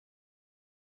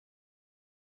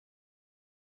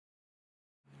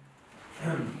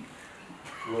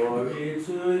Glory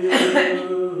to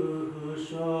you who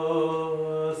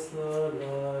show us the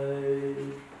light.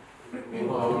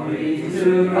 Glory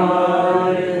to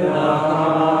God in the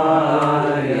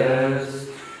highest,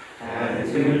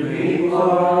 and to people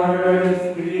on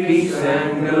earth peace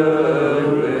and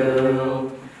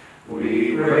goodwill.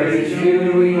 We praise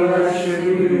you, we worship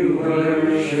you, we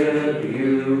worship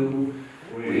you.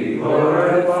 We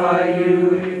glorify you,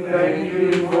 we thank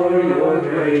you for your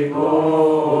great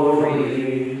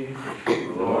glory.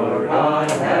 Lord God,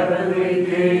 heavenly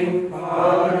King,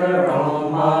 Father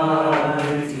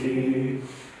Almighty,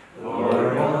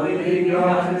 Lord, only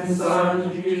begotten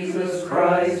Son, Jesus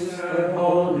Christ, the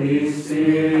Holy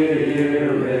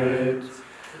Spirit,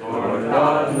 Lord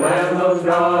God, Lamb of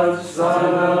God,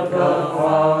 Son of the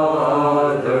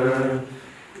Father,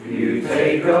 you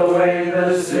take away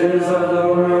the sins of the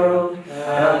world,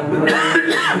 have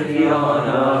mercy on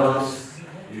us.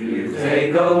 You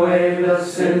take away the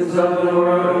sins of the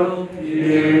world,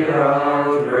 hear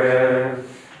our prayer.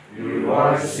 You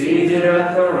are seated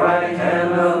at the right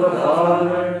hand of the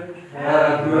Father,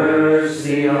 have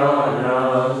mercy on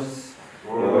us.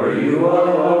 For you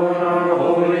alone are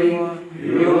holy,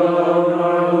 you alone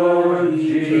are Lord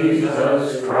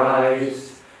Jesus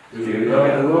Christ. To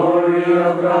the glory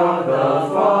of God the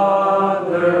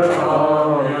Father,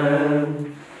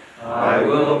 amen. I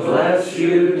will bless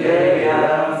you day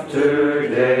after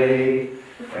day,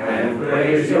 and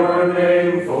praise your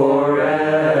name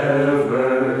forever.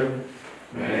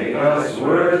 Make us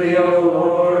worthy, O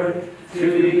Lord,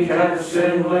 to be kept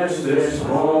sinless this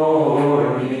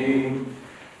morning.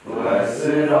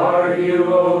 Blessed are you,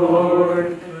 O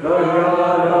Lord, the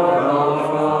God of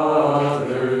our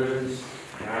fathers,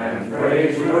 and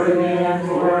praiseworthy and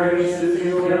glorious is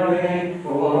your name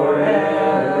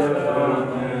forever.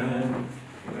 Amen.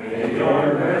 May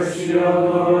your mercy, O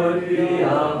Lord, be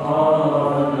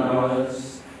upon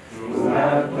us, who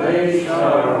have placed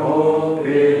our hope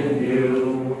in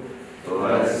you.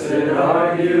 Blessed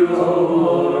are you, O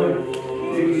Lord,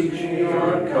 teaching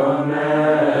your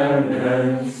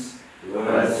commandments.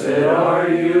 Blessed are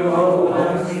you, O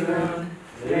Lord,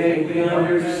 make me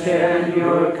understand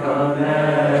your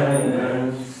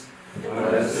commandments.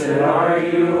 Blessed are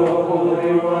you, O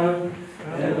Holy One,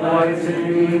 enlighten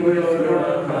me with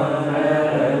your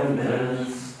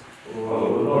commandments. O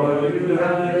Lord, you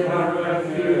have become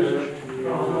refuge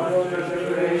from one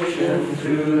generation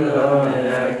to the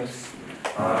next.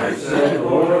 I said,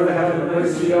 Lord, have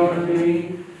mercy on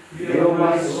me. Heal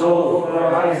my soul, for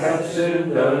I have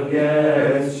sinned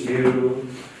against you.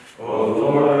 O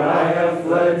Lord, I have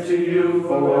fled to you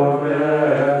for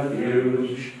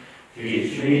refuge.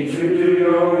 Teach me to do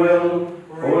your will,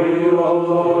 for you, O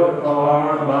Lord,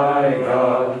 are my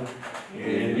God.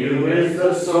 In you is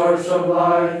the source of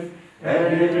life,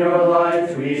 and in your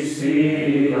light we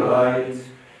see light.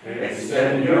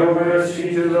 Extend your mercy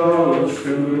to those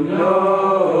who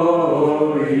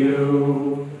know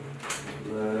you.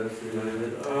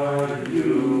 Blessed are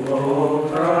you, O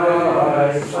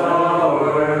Christ,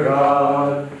 our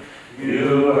God.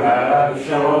 You have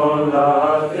shown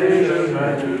the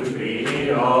fishermen to be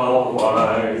all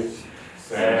wise,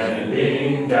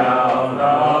 sending down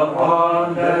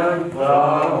upon them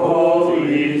the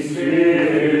Holy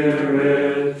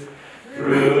Spirit.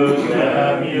 Through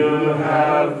them you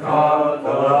have caught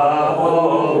the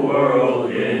whole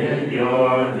world in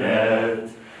your net.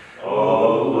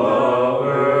 O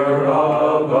lover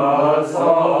of us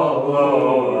all,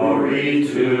 glory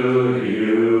to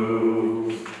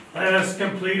you. Let us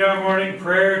complete our morning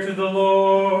prayer to the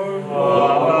Lord.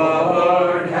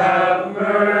 Lord, have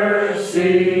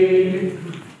mercy.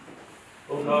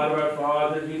 O God, our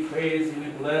Father, we praise you, we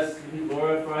bless you, we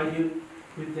glorify you.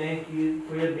 We thank you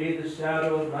for you have made the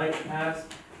shadow of night pass,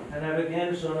 and have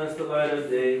again shown us the light of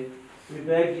day. We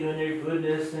beg you in your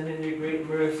goodness and in your great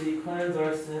mercy, cleanse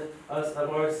us of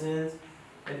our sins,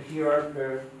 and hear our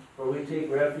prayer. For we take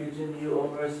refuge in you, O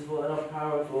merciful and O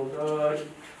powerful God.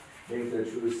 Make the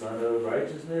true Sun of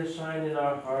righteousness shine in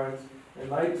our hearts,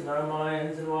 enlighten our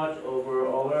minds, and watch over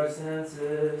all our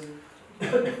senses,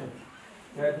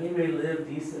 that we may live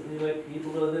decently like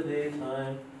people of the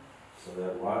daytime, so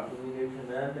that walking in your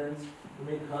commandments we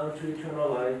may come to eternal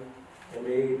life, and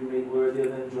may be made worthy of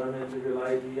the enjoyment of your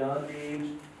life beyond age.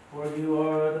 For you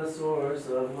are the source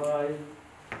of life.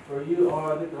 For you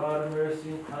are the God of mercy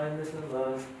and kindness and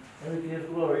love. And we give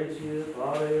glory to you,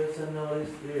 Father, Son, and Holy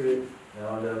Spirit,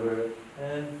 now and ever,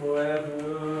 and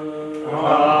forever.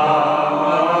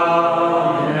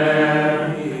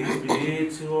 Amen. Peace be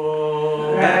to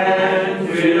all. And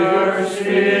to your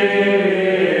spirit.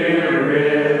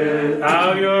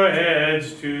 Bow your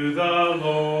heads to the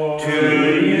Lord.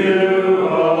 To you,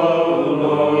 O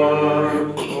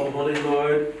Lord. O Holy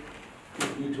Lord,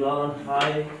 you dwell on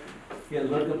high, yet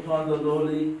look upon the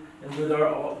lowly, and with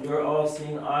your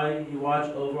all-seeing eye you watch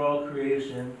over all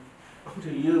creation.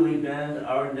 To you we bend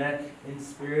our neck in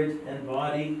spirit and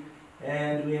body,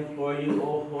 and we implore you,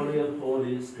 O Holy of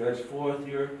Holies, stretch forth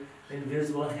your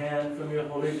invisible hand from your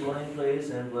holy dwelling place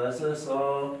and bless us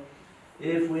all.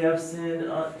 If we have sinned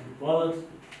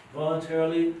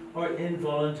voluntarily or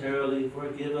involuntarily,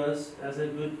 forgive us as a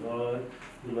good God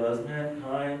who loves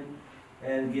mankind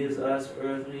and gives us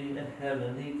earthly and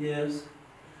heavenly gifts.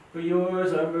 For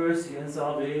yours are mercy and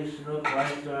salvation, O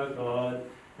Christ our God,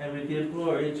 and we give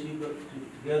glory to you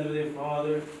together with your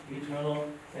Father, eternal,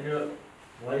 and your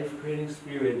life-creating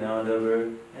Spirit, now and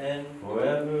ever, and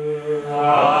forever.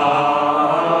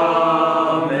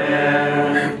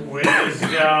 Amen. Wisdom.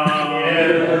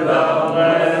 Give the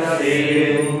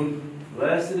blessing.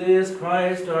 Blessed is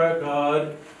Christ our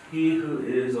God, he who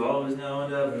is always, now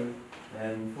and ever,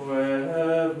 and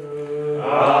forever.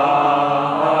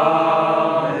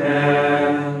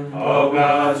 Amen. O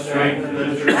God, strengthen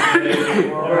the church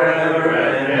forever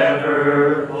and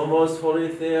ever. O most holy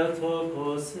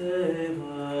Theotokos, save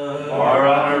us. More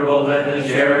honorable than the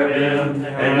cherubim,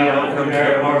 and beyond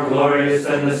compare more glorious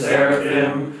than the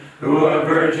seraphim, who a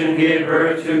virgin gave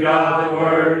birth to God the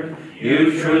Word.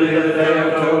 You truly the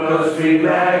Theotokos we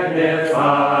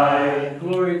magnify.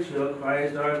 Glory to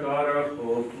Christ our God, our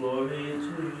hope. Glory to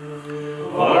you.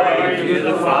 Glory to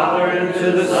the Father, and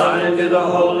to the Son, and to the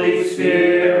Holy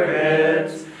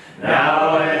Spirit,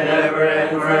 now and ever and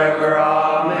forever.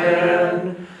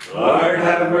 Amen. Lord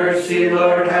have mercy,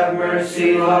 Lord have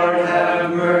mercy, Lord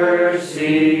have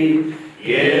mercy.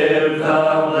 Give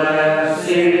the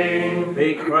blessing.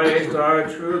 May Christ our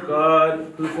true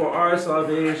God, who for our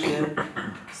salvation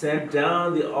sent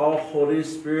down the all-holy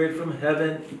Spirit from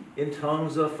heaven in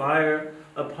tongues of fire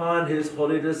upon his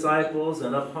holy disciples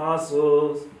and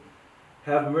apostles,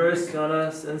 have mercy on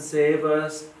us and save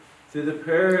us through the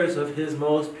prayers of his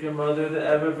most pure mother, the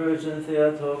ever-Virgin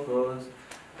Theotokos,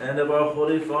 and of our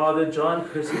Holy Father John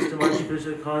Chrysostom,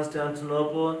 Archbishop of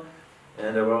Constantinople,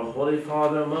 and of our Holy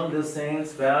Father among the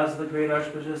saints, Basil, the great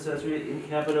Archbishop of Caesarea in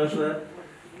Cappadocia,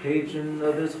 patron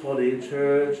of this holy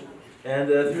church, and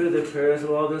through the prayers of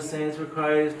all the saints, for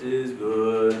Christ is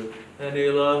good, and he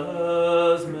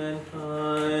loves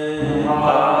mankind.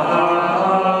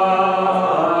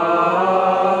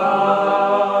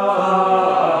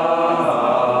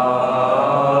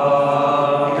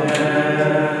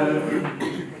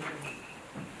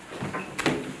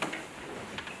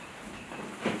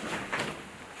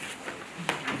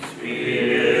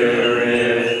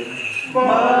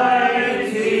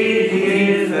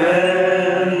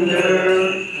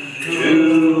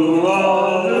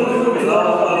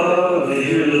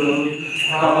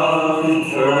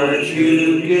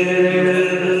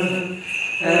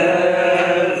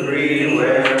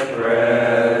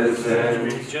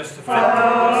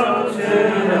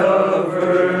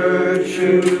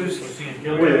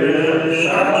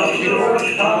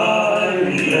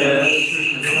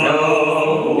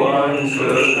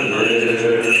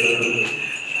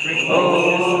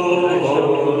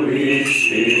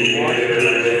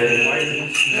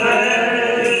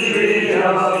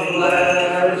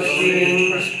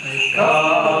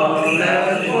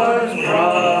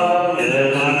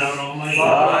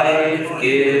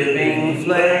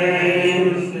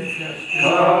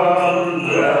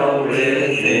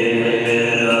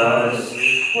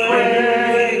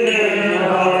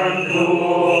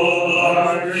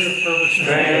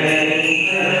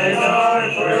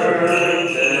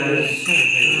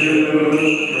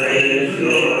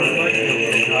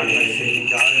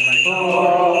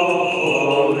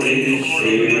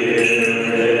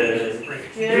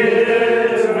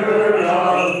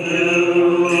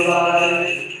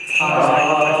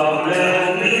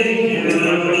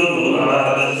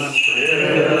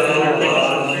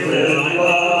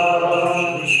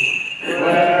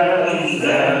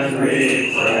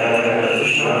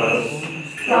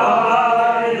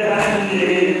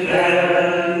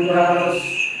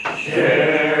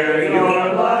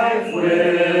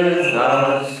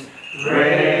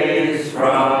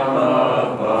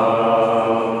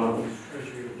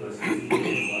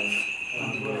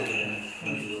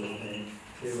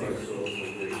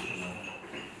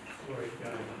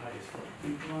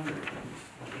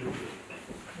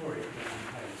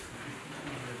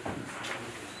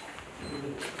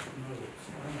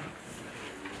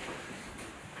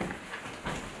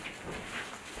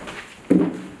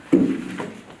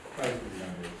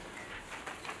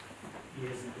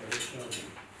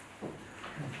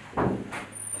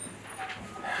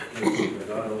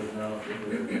 Gatos now.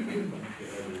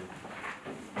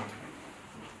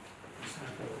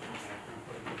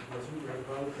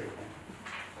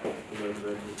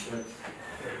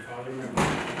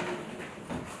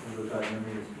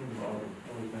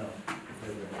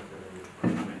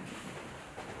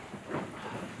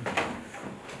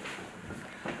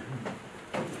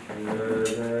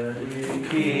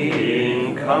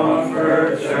 King,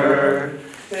 Comforter,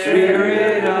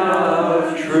 Spirit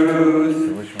of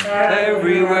truth,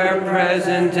 everywhere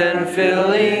present and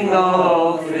filling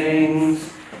all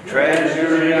things,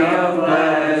 treasury of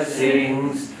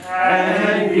blessings,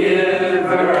 and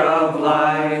giver of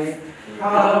life,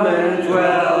 come and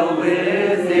dwell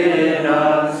within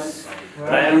us,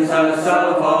 cleanse us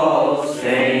of all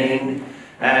stain,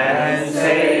 and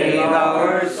save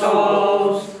our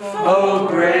souls, O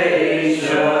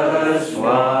gracious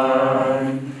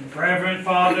one. Reverend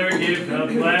Father, give the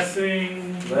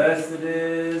blessing. Blessed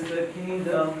is the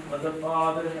kingdom of the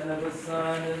Father, and of the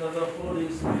Son, and of the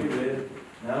Holy Spirit,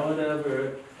 now and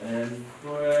ever, and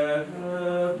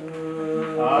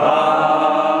forever.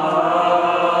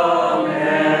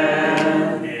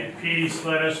 Amen. In peace,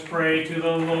 let us pray to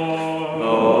the Lord.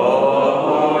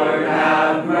 Lord,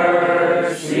 have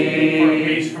mercy. For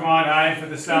peace from on high, for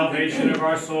the salvation of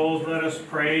our souls, let us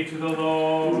pray to the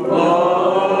Lord.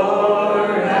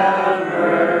 Lord, have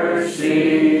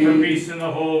mercy. For peace in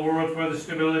the whole world, for the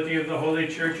stability of the holy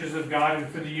churches of God, and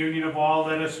for the union of all,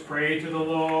 let us pray to the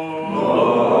Lord.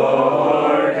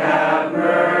 Lord, have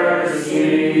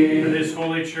mercy. For this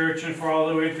holy church and for all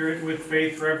who enter it with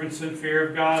faith, reverence, and fear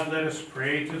of God, let us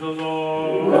pray to the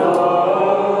Lord.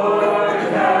 Lord,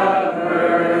 have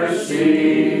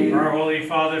mercy. For our Holy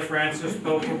Father Francis,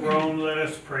 Pope of Rome, let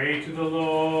us pray to the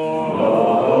Lord.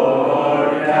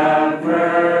 Lord, have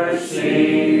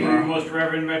mercy. For our most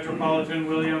reverend Metropolitan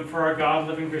William, for our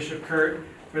God-living Bishop Kurt,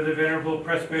 for the venerable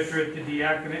presbyterate, the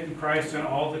diaconate in Christ, and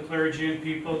all the clergy and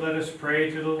people, let us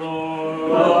pray to the Lord.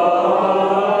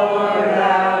 Lord,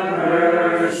 have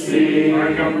mercy. For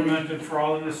our government and for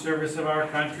all in the service of our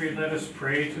country, let us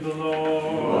pray to the Lord.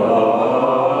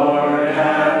 Lord,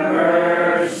 have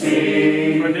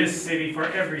mercy. For this city, for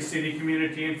every city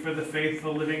community, and for the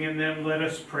faithful living in them, let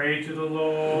us pray to the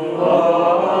Lord.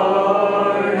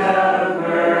 Lord, have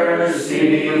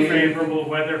mercy. For favorable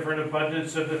weather, for an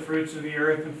abundance of the fruits of the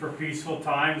earth, and for peaceful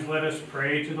times, let us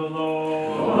pray to the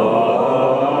Lord.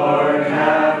 Lord,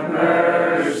 have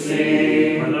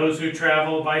mercy. For those who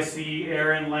travel by sea,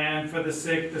 air, and land, for the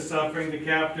sick, the suffering, the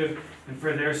captive, and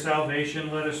for their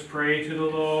salvation, let us pray to the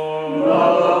Lord.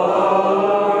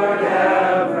 Lord,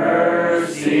 have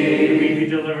mercy. We be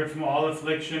delivered from all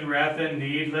affliction, wrath, and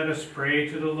need, let us pray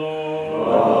to the Lord.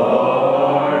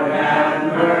 Lord,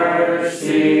 have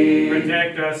mercy.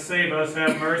 Protect us, save us,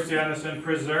 have mercy on us, and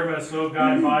preserve us, O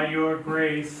God, by your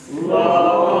grace.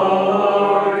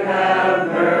 Lord, have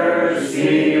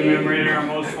mercy. Remembering our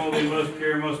most holy, most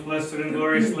pure, most blessed, and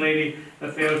glorious Lady,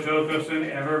 the Theotokos and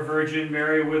ever Virgin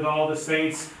Mary, with all the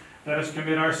saints, let us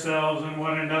commit ourselves and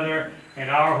one another and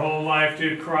our whole life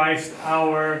to Christ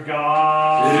our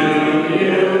God. To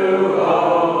you,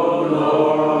 O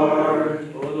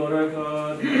Lord. O Lord our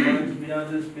God, who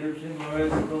beyond description,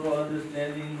 glorious, above all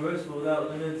understanding, merciful without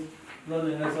limits,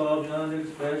 loving us all beyond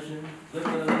expression, look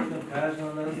at us with compassion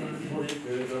on us and His Holy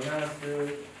Spirit, our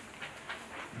Master.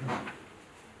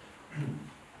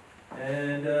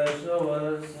 And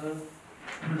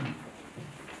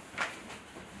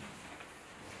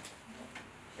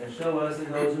show us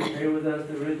and those who pray with us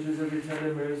the riches of your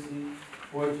tender mercy.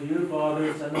 For to you,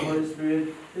 Father, Son, and Holy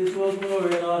Spirit, is both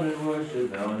glory and honor and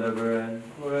worship, now and ever and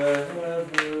forever.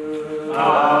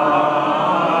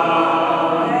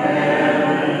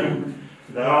 Amen.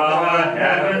 The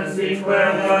heavens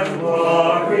declare the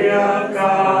glory of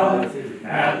God,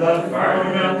 and the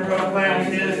firmament proclaims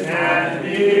His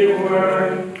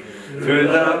handiwork. Through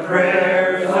the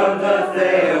prayers of the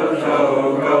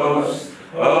Theotokos,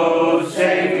 O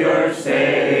Savior,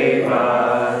 save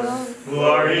us.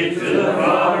 Glory to the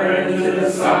Father, and to the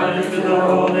Son, and to the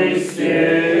Holy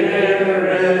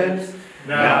Spirit,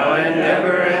 now and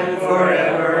ever and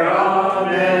forever.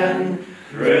 Amen.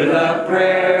 Through the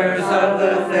prayers of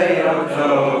the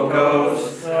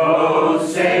Theotokos, O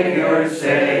Savior,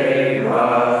 save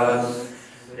us.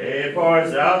 He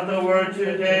pours out the word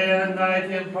today and night,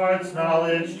 imparts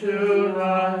knowledge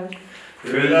tonight.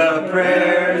 Through the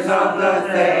prayers of the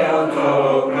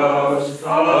Theotokos,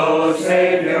 O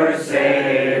Savior,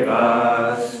 save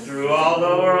us. Through all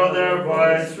the world their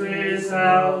voice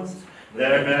resounds,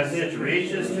 their message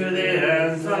reaches to the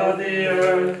ends of the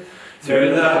earth.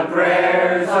 Through the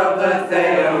prayers of the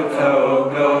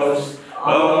Theotokos,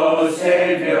 O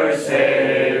Savior, save us.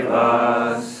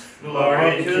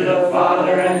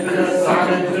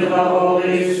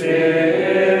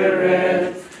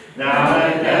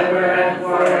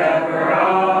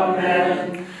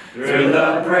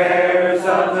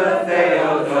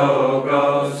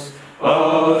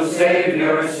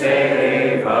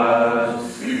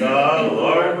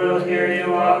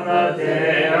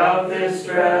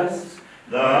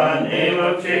 The name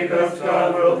of Jacob's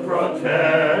God will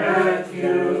protect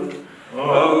you.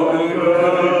 O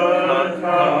good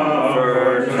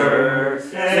Comforter,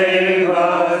 save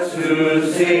us who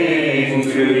sing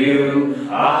to you.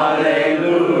 Alleluia.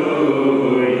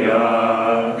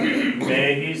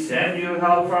 May he send you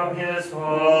help from his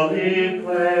holy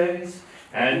place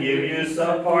and give you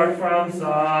support from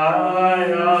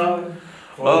Zion.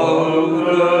 O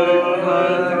good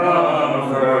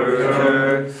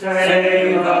Comforter,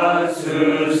 save us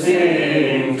who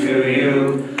sing to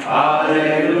you.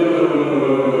 Alleluia.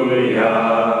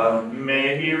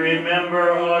 May he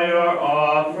remember all your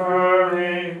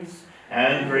offerings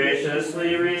and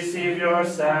graciously receive your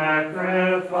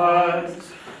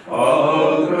sacrifice.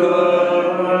 O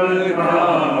good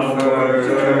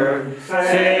Comforter,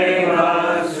 save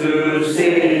us who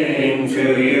sing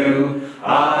to you.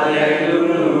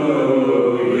 Alleluia.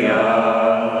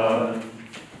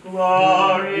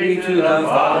 Glory to the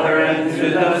Father, and to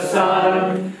the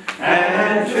Son,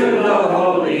 and to the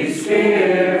Holy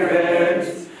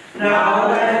Spirit,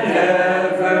 now and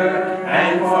ever,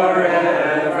 and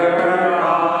forever.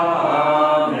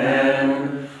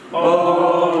 Amen.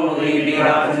 Only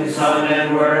begotten Son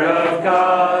and Word of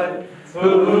God,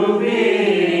 who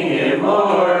being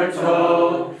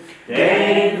immortal,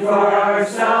 deigned for our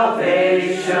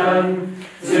salvation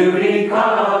to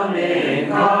become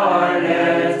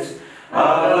incarnate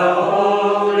of the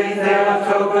Holy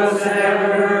Theotokos and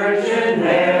ever Virgin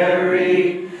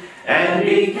Mary, and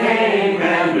became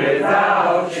man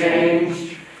without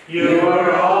change. You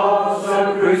were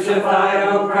also crucified,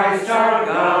 O Christ our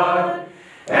God,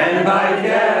 and by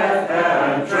death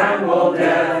have trampled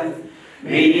death,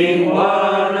 being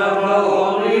one of the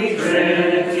Holy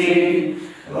Trinity,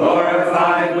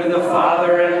 glorified with the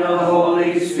Father and the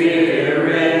Holy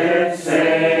Spirit,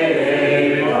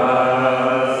 save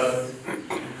us.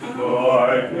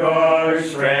 Lord, your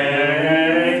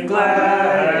strength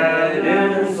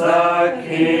gladdens the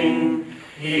King.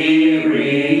 He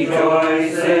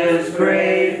rejoices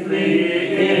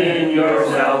greatly in your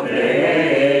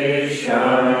salvation.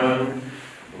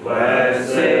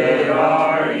 Blessed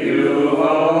are you,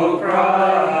 O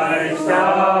Christ,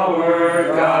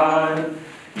 our God.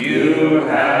 You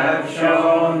have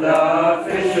shown the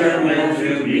fishermen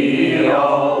to be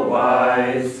all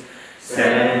wise,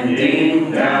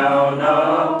 sending down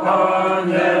upon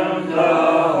them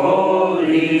the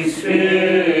Holy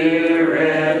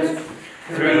Spirit.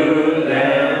 Through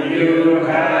them you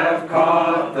have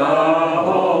caught the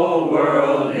whole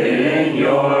world in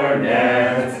your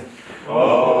net.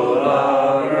 O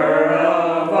lover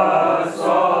of us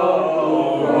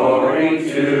all, glory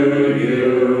to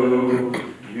you.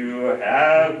 You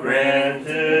have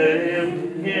granted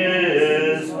him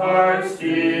his heart's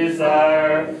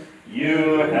desire.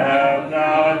 You have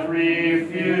not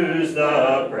refused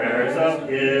the prayers of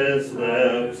his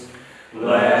lips.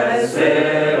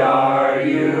 Blessed are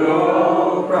you,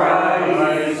 O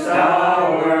Christ,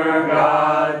 our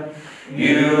God.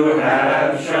 You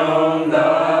have shown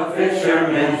the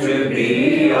fishermen to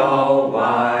be all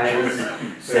wise,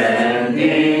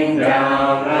 sending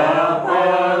down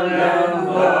upon them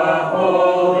the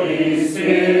Holy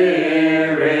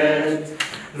Spirit.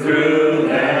 Through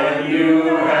them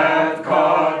you have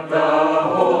caught the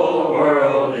whole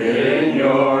world in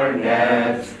your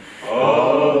net.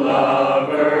 O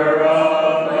lover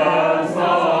of us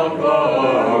all,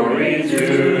 glory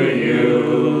to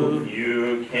you.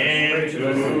 You came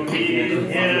to meet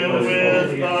him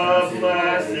with the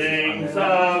blessings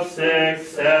of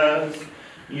success.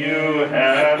 You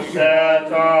have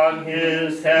set on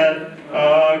his head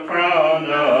a crown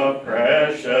of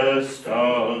precious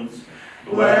stones.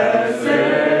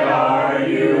 Blessed are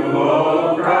you,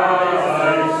 O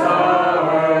Christ,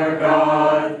 our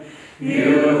God.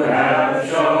 You have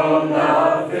shown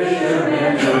the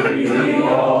fishermen to be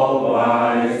all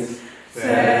wise,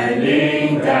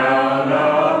 sending down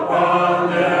upon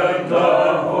them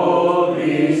the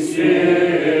Holy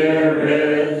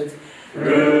Spirit.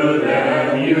 Through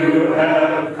them you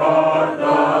have caught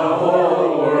the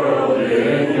whole world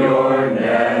in your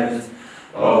net.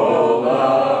 O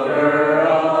lover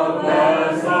of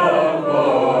us all,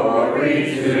 glory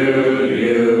to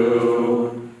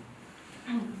you.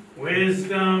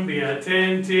 Wisdom, be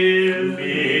attentive.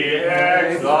 Be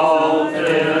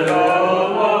exalted, O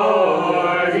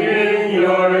Lord, in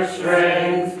your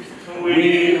strength.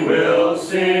 We will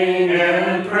sing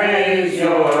and praise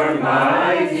your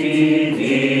mighty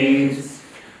deeds.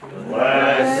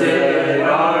 Blessed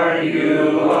are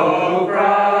you, O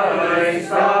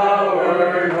Christ,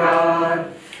 our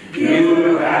God.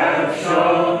 You have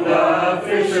shown the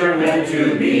fishermen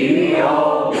to be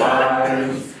all wise,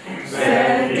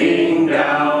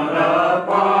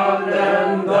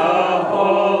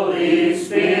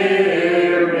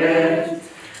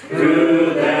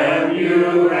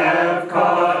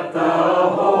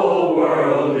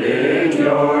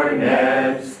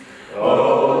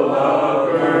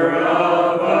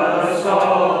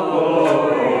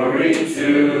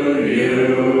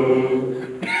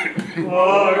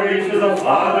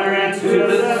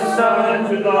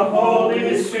 to the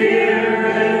Holy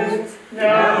Spirit,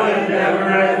 now and ever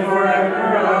and forever.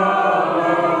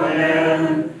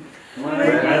 Amen. When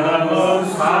the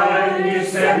Most High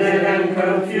descended and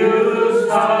confused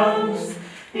tongues,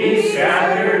 he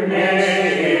scattered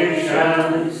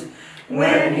nations.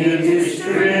 When he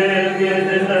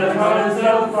distributed the tongues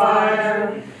of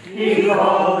fire, he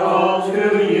called all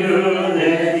to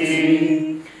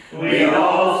unity. We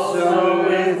also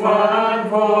with one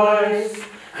voice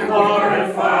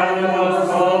glorify the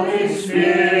most Holy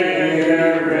Spirit.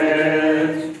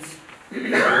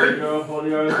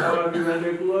 Holy our God, we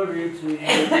render glory to you,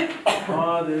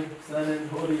 Father, Son, and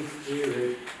Holy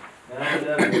Spirit, and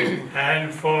ever.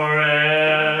 And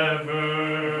forever.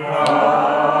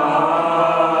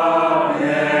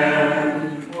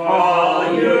 Amen.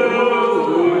 All you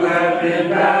who have been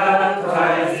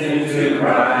baptized into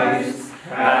Christ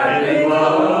have been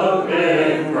clothed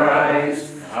in Christ.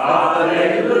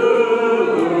 Hallelujah.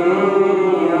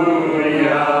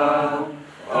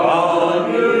 All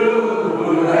you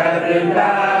who have been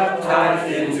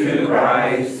baptized into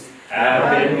Christ have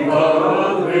been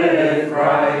clothed with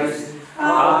Christ.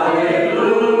 Hallelujah.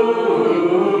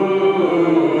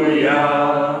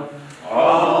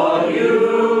 All you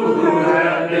who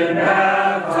have been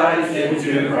baptized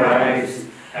into Christ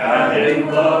have been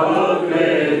clothed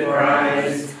with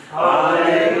Christ.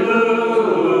 Hallelujah.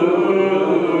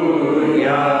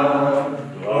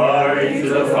 Glory to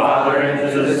the Father, and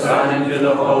to the Son, and to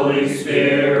the Holy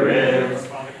Spirit,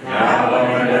 now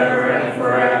and ever and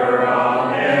forever.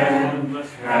 Amen.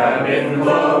 Have been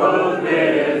clothed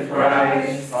with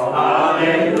Christ.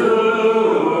 Hallelujah.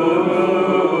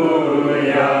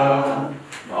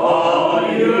 All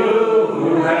you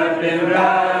who have been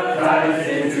baptized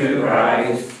into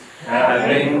Christ have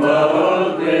been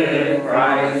clothed with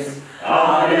Christ.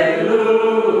 Hallelujah.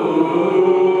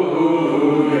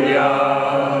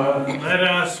 Let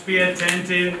us be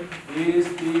attentive. Peace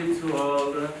be to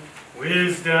all the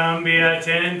Wisdom, be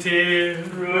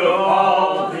attentive. Through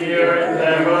all the earth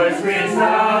their voice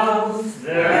resounds,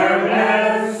 their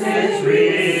message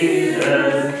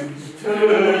reaches to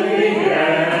the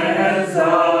ends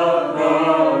of the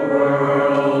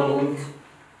world.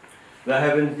 The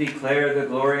heavens declare the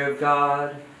glory of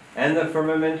God, and the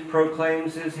firmament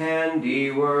proclaims his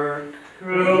handiwork.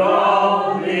 Through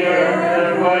all the earth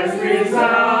their voice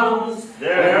resounds,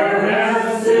 their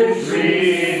message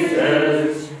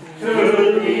reaches to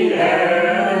the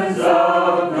ends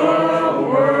of the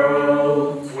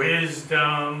world.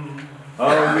 Wisdom.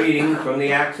 A reading from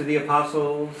the Acts of the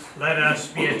Apostles. Let us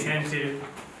be attentive.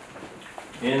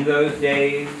 In those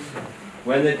days,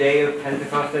 when the day of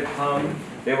Pentecost had come,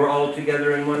 they were all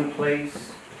together in one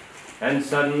place. And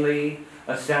suddenly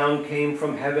a sound came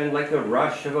from heaven like the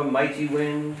rush of a mighty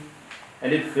wind,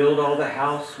 and it filled all the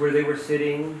house where they were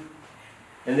sitting.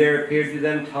 And there appeared to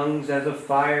them tongues as of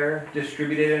fire,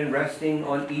 distributed and resting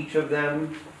on each of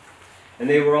them. And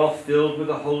they were all filled with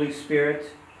the Holy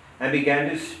Spirit, and began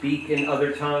to speak in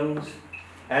other tongues,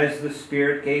 as the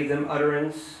Spirit gave them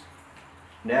utterance.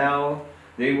 Now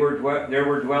there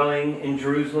were dwelling in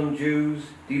Jerusalem Jews,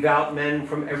 devout men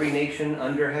from every nation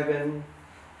under heaven.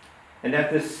 And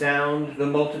at this sound the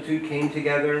multitude came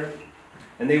together,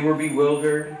 and they were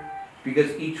bewildered,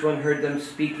 because each one heard them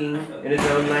speaking in his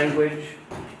own language.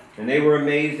 And they were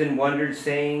amazed and wondered,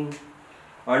 saying,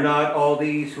 "Are not all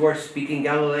these who are speaking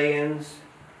Galileans?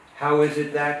 How is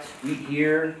it that we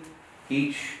hear,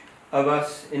 each of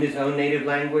us in his own native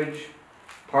language,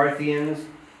 Parthians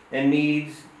and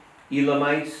Medes,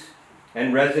 Elamites,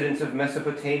 and residents of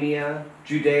Mesopotamia,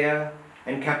 Judea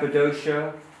and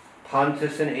Cappadocia,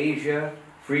 Pontus and Asia,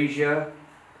 Phrygia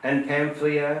and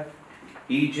Pamphylia,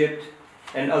 Egypt,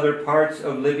 and other parts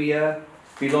of Libya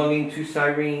belonging to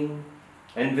Cyrene,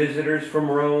 and visitors from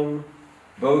Rome,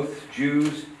 both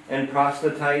Jews and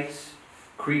proselytes,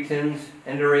 Cretans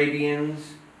and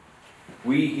Arabians.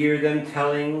 We hear them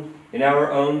telling in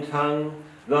our own tongue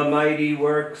the mighty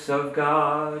works of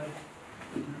God."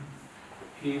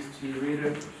 peace to you,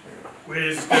 reader.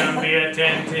 Wisdom, be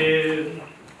attentive.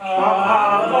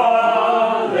 Hallelujah.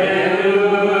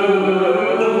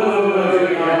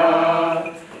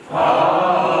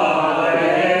 Hallelujah.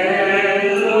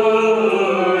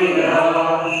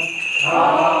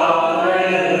 Hallelujah.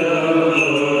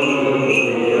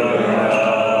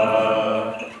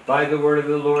 By the word of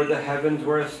the Lord the heavens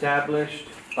were established,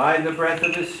 by the breath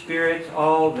of his Spirit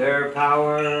all their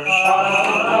power.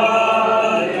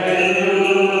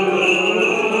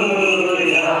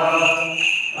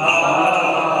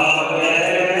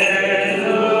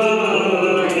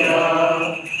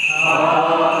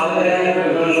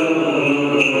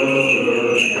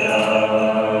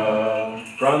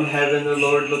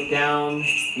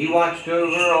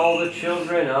 all the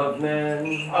children of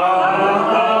men. Alleluia.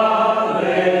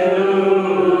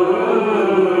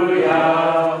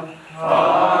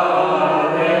 Alleluia.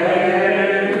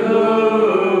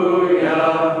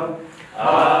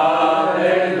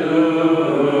 Alleluia.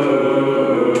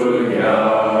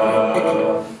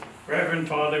 Reverend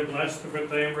Father, bless the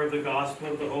proclaimer of the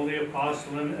gospel of the holy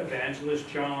apostle and evangelist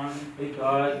John. May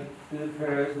God, through the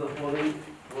prayers of the holy,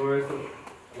 glorious,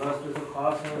 illustrious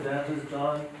apostle and evangelist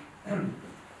John,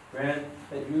 grant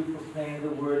that you proclaim the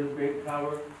word of great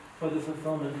power for the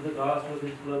fulfillment of the gospel of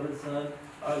his beloved Son,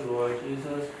 our Lord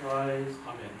Jesus Christ.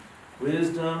 Amen.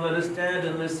 Wisdom, let us stand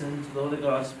and listen to the holy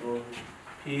gospel.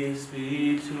 Peace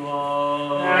be to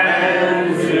all.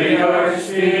 And to your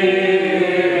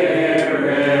spirit.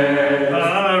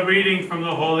 A reading from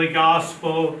the Holy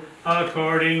Gospel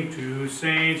according to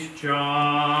Saint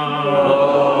John.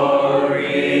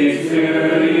 Glory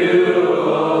to you,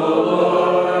 O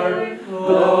Lord.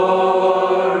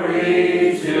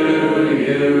 Glory to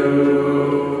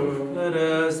you. Let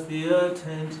us be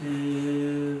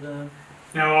attentive.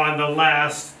 Now on the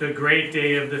last, the great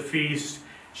day of the feast,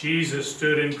 Jesus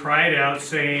stood and cried out,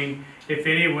 saying, "If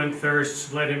anyone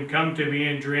thirsts, let him come to me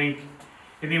and drink.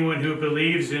 Anyone who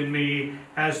believes in me,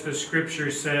 as the scripture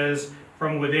says,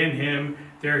 from within him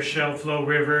there shall flow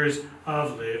rivers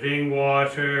of living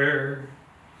water."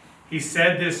 He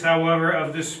said this, however,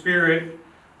 of the Spirit,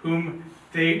 whom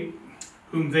they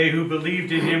who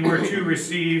believed in him were to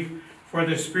receive, for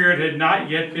the Spirit had not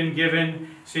yet been given,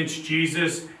 since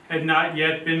Jesus had not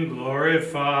yet been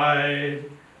glorified.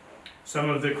 Some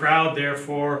of the crowd,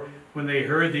 therefore, when they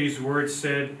heard these words,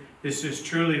 said, "This is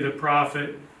truly the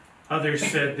prophet." Others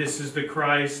said, "This is the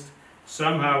Christ."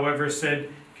 Some, however, said,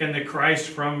 "Can the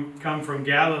Christ come from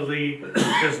Galilee?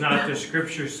 Does not the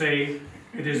scripture say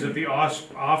it is of the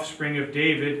offspring of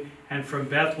David, and from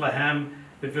Bethlehem,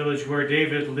 the village where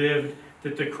David lived,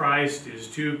 that the Christ is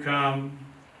to come?"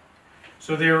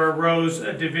 So there arose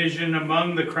a division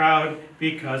among the crowd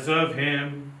because of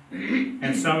him.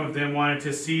 And some of them wanted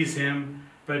to seize him,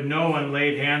 but no one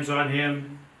laid hands on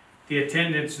him. The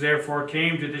attendants therefore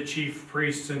came to the chief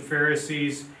priests and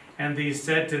Pharisees, and these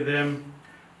said to them,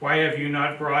 "Why have you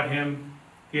not brought him?"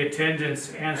 The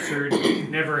attendants answered,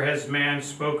 "Never has man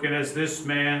spoken as this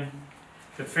man."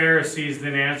 The Pharisees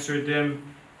then answered them,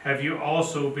 "Have you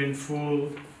also been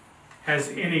fooled? Has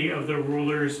any of the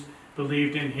rulers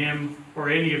believed in him, or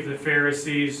any of the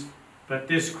Pharisees? But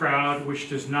this crowd, which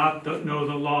does not know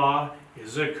the law,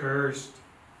 is accursed."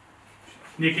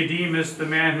 Nicodemus, the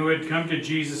man who had come to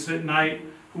Jesus at night,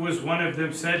 who was one of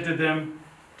them, said to them,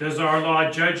 "Does our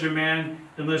law judge a man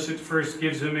unless it first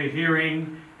gives him a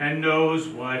hearing and knows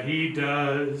what he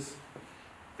does?"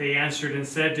 They answered and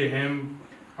said to him,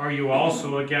 "Are you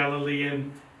also a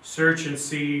Galilean? Search and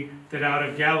see that out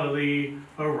of Galilee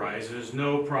arises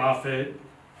no prophet."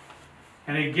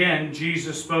 And again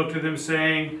Jesus spoke to them,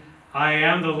 saying, "I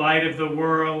am the light of the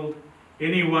world.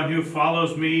 Anyone who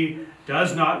follows me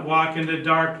does not walk in the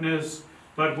darkness,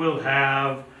 but will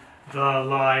have the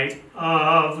light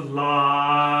of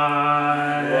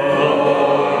life."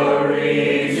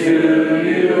 Glory to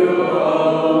you, O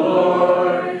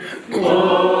Lord.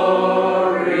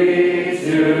 Glory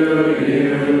to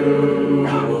you.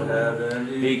 O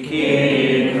heavenly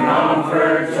King,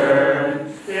 Comforter,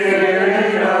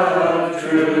 Spirit of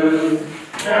truth,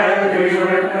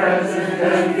 everywhere present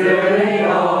and filling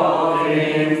all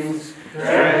things,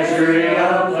 treasury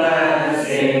of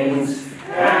blessings,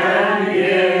 and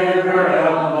giver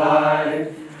of life,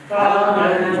 come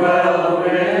and dwell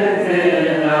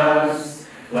within us,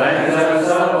 cleanse us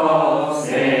of all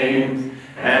sin,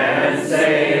 and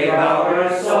save our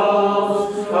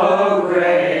souls, O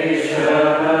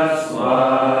gracious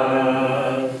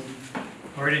one.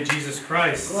 Glory to Jesus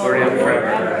Christ. Glory to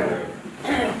forever.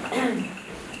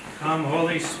 Come,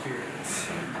 Holy Spirit.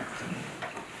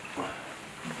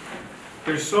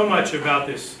 There's so much about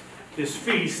this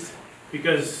feast,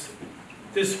 because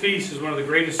this feast is one of the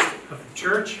greatest of the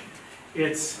church.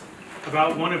 It's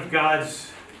about one of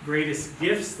God's greatest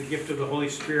gifts, the gift of the Holy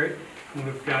Spirit, one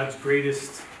of God's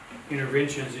greatest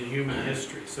interventions in human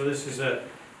history. So this is a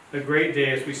great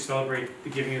day as we celebrate the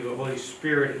giving of the Holy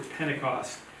Spirit at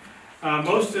Pentecost.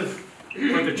 Most of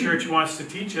what the church wants to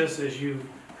teach us, as you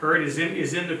heard, is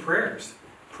in the prayers.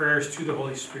 Prayers to the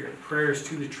Holy Spirit, prayers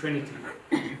to the Trinity.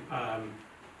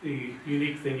 The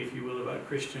unique thing, if you will, about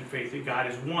Christian faith, that God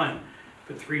is one,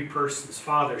 but three persons,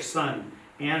 Father, Son,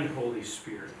 and Holy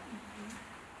Spirit.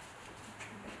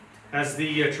 As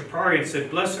the Troparian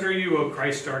said, "Blessed are you, O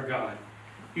Christ our God.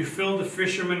 You filled the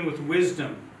fishermen with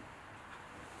wisdom,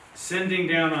 sending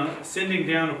down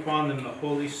upon them the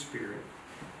Holy Spirit.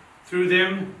 Through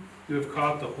them you have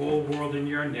caught the whole world in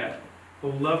your net. O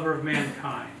lover of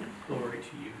mankind, glory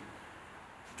to you.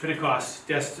 Pentecost,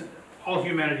 all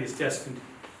humanity is destined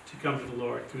to come to the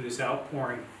Lord through this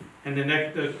outpouring. And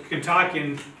the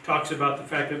Kentuckian talks about the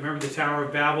fact that, remember the Tower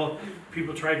of Babel?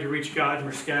 People tried to reach God and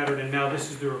were scattered, and now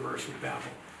this is the reverse of Babel.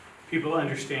 People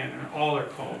understand, and all are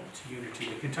called to unity.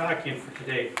 The Kentuckian for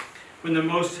today. When the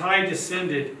Most High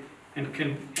descended and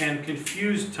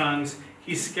confused tongues,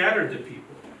 he scattered the people.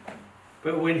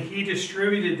 But when he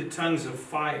distributed the tongues of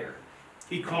fire,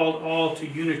 he called all to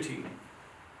unity.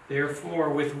 Therefore,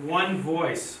 with one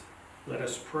voice, let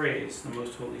us praise the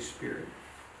Most Holy Spirit.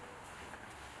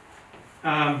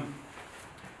 So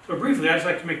briefly, I'd just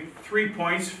like to make 3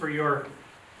 points for your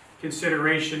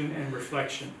consideration and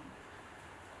reflection.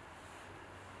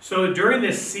 So during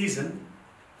this season,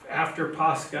 after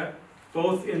Pascha,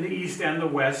 both in the East and the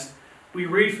West, we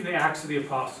read from the Acts of the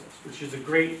Apostles, which is a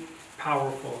great,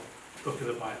 powerful book of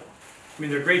the Bible. I mean,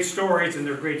 they're great stories, and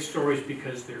they're great stories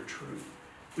because they're true.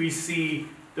 We see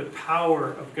the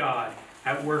power of God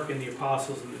at work in the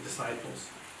apostles and the disciples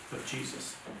of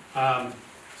Jesus.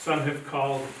 Some have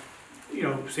called,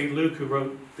 St. Luke, who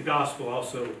wrote the Gospel,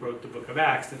 also wrote the book of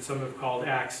Acts, and some have called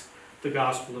Acts the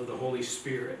Gospel of the Holy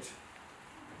Spirit.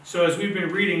 So as we've been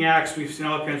reading Acts, we've seen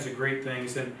all kinds of great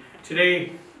things, and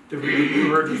today the reading we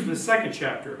heard was from the 2nd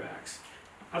chapter of Acts.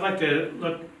 I'd like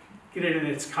to get it in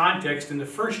its context. In the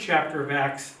 1st chapter of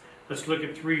Acts, let's look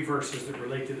at 3 verses that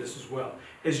relate to this as well.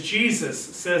 As Jesus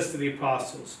says to the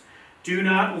apostles, "Do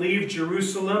not leave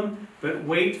Jerusalem, but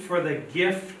wait for the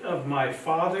gift of my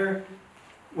Father.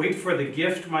 Wait for the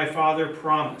gift my Father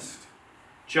promised.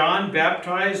 John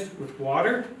baptized with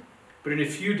water, but in a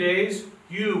few days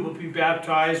you will be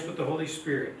baptized with the Holy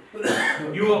Spirit.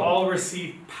 You will all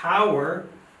receive power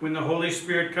when the Holy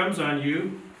Spirit comes on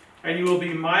you, and you will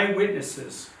be my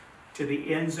witnesses to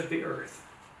the ends of the earth."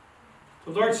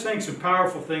 The Lord's saying some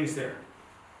powerful things there.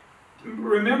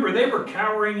 Remember, they were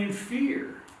cowering in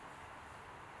fear.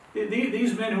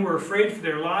 These men who were afraid for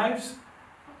their lives,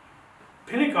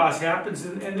 Pentecost happens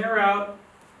and they're out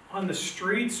on the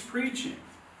streets preaching.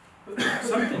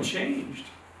 Something changed.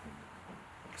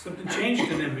 Something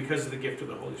changed in them because of the gift of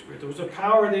the Holy Spirit. There was a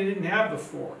power they didn't have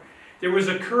before. There was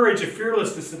a courage, a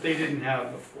fearlessness that they didn't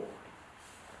have before.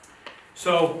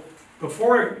 So,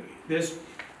 before this,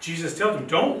 Jesus tells them,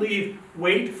 don't leave,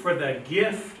 wait for the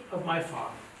gift of my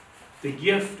Father. The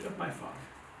gift of my Father.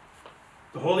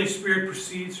 The Holy Spirit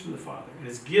proceeds from the Father and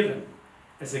is given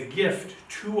as a gift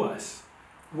to us.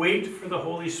 Wait for the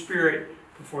Holy Spirit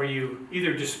before you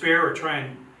either despair or try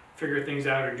and figure things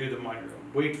out or do them on your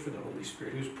own. Wait for the Holy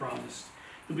Spirit who's promised.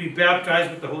 You'll be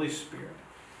baptized with the Holy Spirit.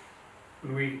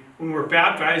 When we're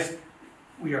baptized,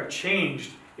 we are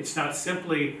changed. It's not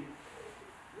simply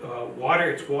water,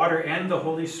 it's water and the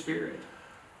Holy Spirit.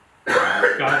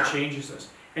 God changes us.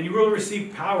 And you will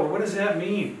receive power. What does that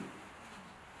mean?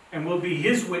 And we'll be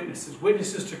His witnesses,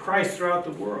 witnesses to Christ throughout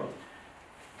the world.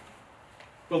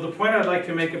 Well, the point I'd like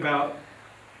to make about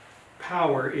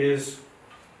power is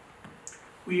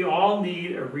we all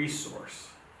need a resource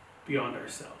beyond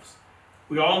ourselves.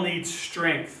 We all need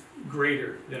strength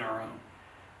greater than our own.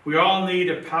 We all need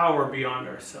a power beyond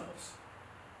ourselves.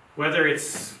 Whether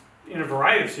it's in a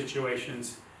variety of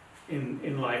situations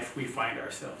in life we find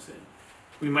ourselves in.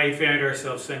 We might find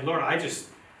ourselves saying, Lord,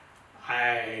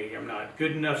 I am not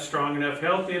good enough, strong enough,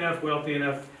 healthy enough, wealthy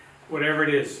enough, whatever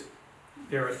it is.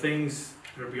 There are things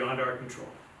that are beyond our control.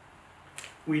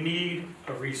 We need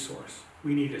a resource.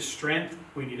 We need a strength.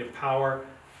 We need a power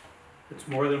that's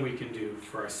more than we can do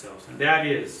for ourselves. And that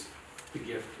is the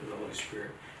gift of the Holy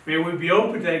Spirit. May we be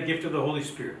open to that gift of the Holy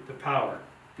Spirit, the power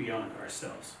beyond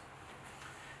ourselves.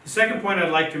 The second point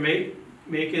I'd like to make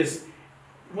is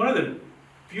one of the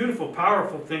beautiful,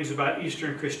 powerful things about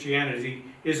Eastern Christianity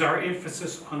is our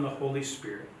emphasis on the Holy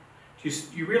Spirit. Do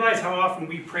you realize how often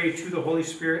we pray to the Holy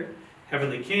Spirit?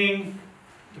 Heavenly King,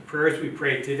 the prayers we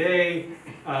pray today.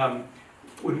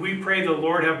 When we pray the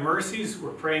Lord have mercies,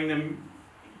 we're praying them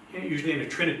usually in a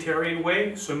Trinitarian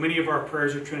way. So many of our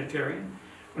prayers are Trinitarian.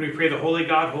 When we pray the Holy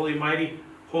God, Holy Mighty,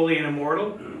 Holy and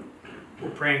Immortal, we're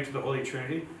praying to the Holy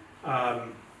Trinity.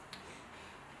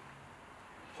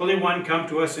 Holy One, come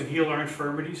to us and heal our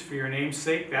infirmities for your name's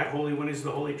sake. That Holy One is the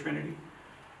Holy Trinity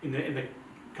in the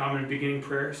common beginning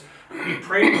prayers. We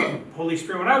pray to the Holy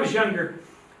Spirit. When I was younger,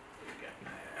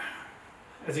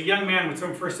 as a young man, when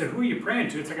someone first said, who are you praying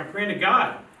to? It's like, I'm praying to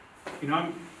God.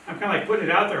 I'm kind of like putting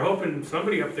it out there, hoping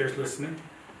somebody up there is listening.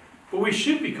 But we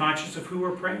should be conscious of who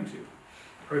we're praying to.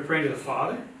 Are we praying to the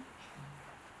Father?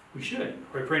 We should.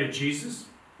 Are we praying to Jesus?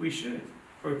 We should.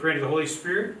 Are we praying to the Holy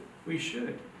Spirit? We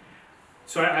should.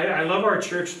 So I love our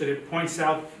church that it points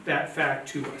out that fact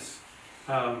to us.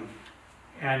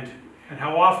 And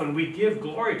how often we give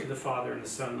glory to the Father and the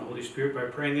Son and the Holy Spirit by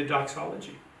praying the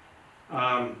doxology.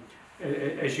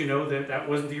 As you know, that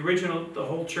wasn't the original. The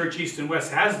whole church, East and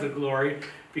West, has the glory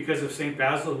because of St.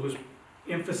 Basil, who was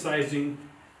emphasizing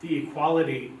the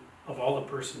equality of all the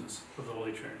persons of the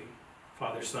Holy Trinity,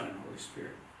 Father, Son, and Holy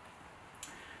Spirit.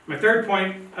 My third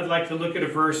point, I'd like to look at a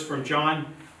verse from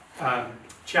John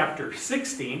chapter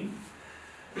 16,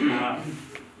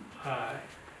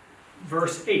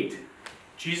 verse 8.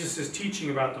 Jesus is teaching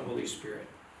about the Holy Spirit.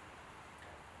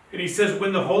 And he says,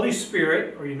 when the Holy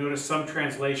Spirit, or you notice some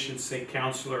translations say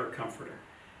counselor or comforter,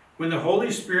 when the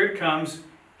Holy Spirit comes,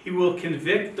 he will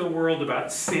convict the world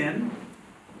about sin,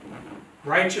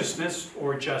 righteousness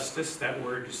or justice, that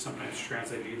word is sometimes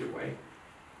translated either way,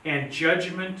 and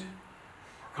judgment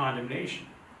or condemnation.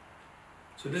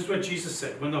 So this is what Jesus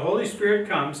said. When the Holy Spirit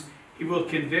comes, he will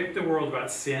convict the world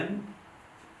about sin,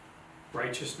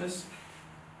 righteousness,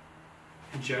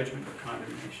 and judgment or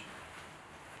condemnation.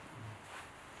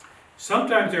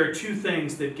 Sometimes there are two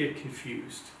things that get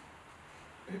confused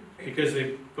because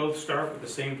they both start with the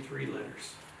same three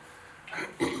letters.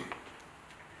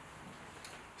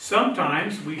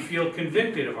 Sometimes we feel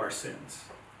convicted of our sins.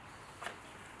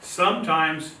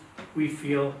 Sometimes we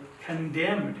feel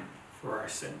condemned for our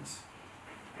sins.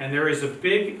 And there is a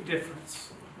big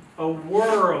difference, a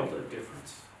world of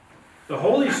difference. The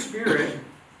Holy Spirit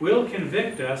will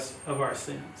convict us of our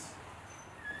sins.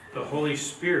 The Holy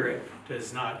Spirit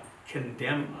does not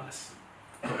condemn us.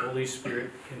 The Holy Spirit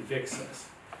convicts us.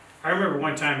 I remember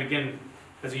one time, again,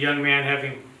 as a young man,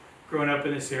 having grown up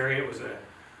in this area, it was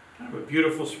kind of a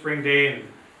beautiful spring day, and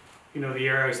you know the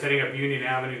area, I was heading up Union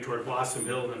Avenue toward Blossom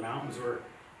Hill, and the mountains were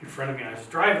in front of me, and I was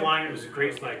driving along, it was a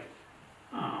great, like,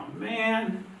 oh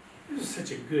man, this was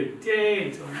such a good day,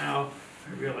 until now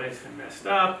I realized I messed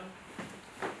up.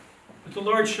 But the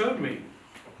Lord showed me,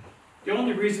 the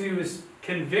only reason he was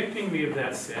convicting me of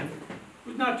that sin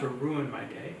was not to ruin my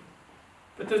day,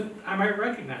 but that I might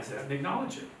recognize that and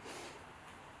acknowledge it,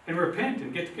 and repent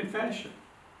and get to confession.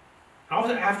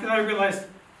 After that I realized,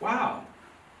 wow,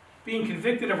 being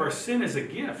convicted of our sin is a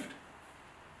gift,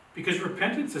 because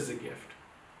repentance is a gift.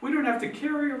 We don't have to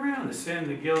carry around the sin,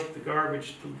 the guilt, the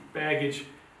garbage, the baggage.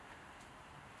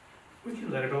 We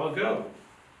can let it all go.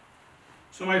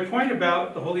 So my point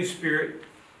about the Holy Spirit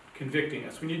convicting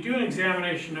us, when you do an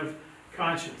examination of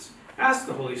conscience, ask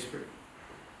the Holy Spirit,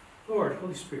 Lord,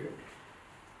 Holy Spirit,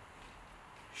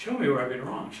 show me where I've been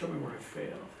wrong, show me where I've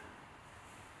failed.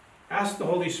 Ask the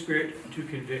Holy Spirit to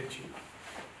convict you.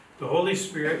 The Holy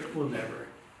Spirit will never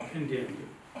condemn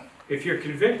you. If you're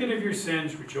convicted of your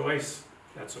sins, rejoice.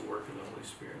 That's a work of the Holy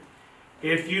Spirit.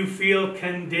 If you feel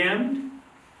condemned,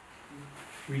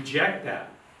 reject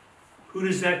that. Who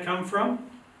does that come from?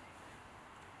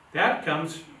 That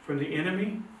comes from the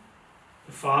enemy,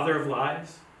 the father of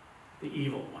lies, the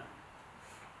evil one.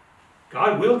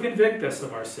 God will convict us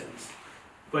of our sins,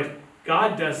 but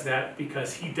God does that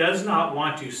because he does not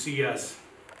want to see us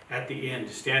at the end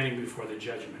standing before the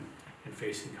judgment and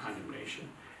facing condemnation.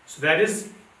 So that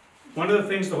is one of the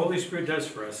things the Holy Spirit does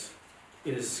for us,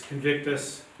 is convict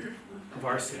us of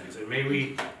our sins. And may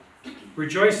we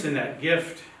rejoice in that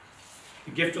gift,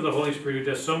 the gift of the Holy Spirit who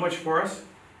does so much for us.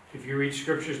 If you read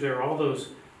scriptures, there are all those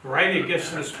variety of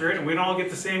gifts in the Spirit, and we don't all get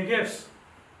the same gifts.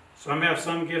 Some have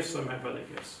some gifts, some have other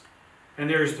gifts. And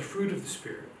there is the fruit of the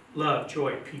Spirit: love,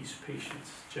 joy, peace,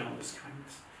 patience, gentleness,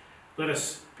 kindness. Let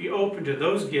us be open to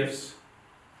those gifts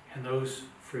and those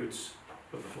fruits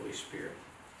of the Holy Spirit.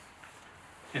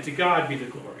 And to God be the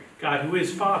glory, God who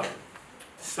is Father,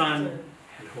 Son,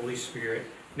 and Holy Spirit,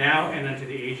 now and unto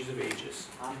the ages of ages.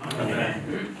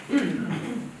 Amen.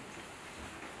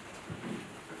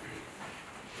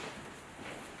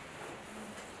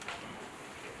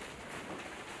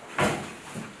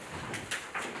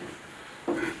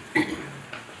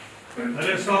 Let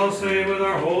us all say with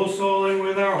our whole soul and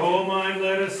with our whole mind,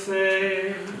 let us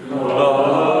say,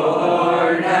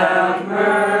 Lord, have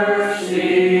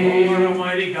mercy. O Lord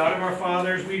Almighty, God of our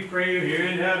fathers, we pray you, hear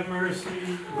and have mercy.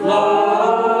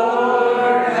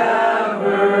 Lord, have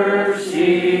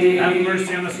mercy. Have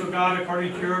mercy on us, O God,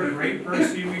 according to your great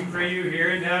mercy, we pray you, hear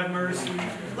and have mercy.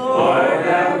 Lord,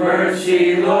 have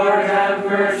mercy. Lord, have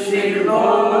mercy.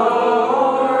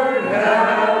 Lord,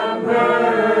 have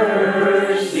mercy.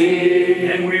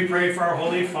 And we pray for our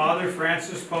Holy Father,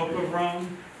 Francis, Pope of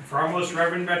Rome, for our most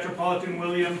Reverend Metropolitan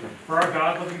William, for our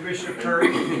God-loving Bishop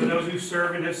Kurt, for those who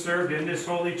serve and have served in this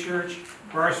holy church,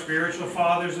 for our spiritual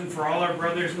fathers, and for all our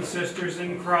brothers and sisters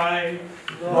in Christ.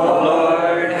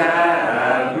 Lord,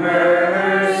 have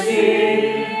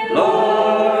mercy.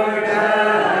 Lord,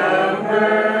 have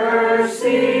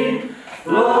mercy.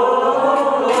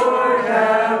 Lord,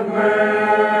 have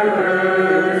mercy.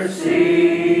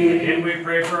 Again, we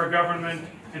pray for our government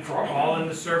and for all in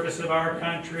the service of our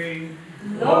country.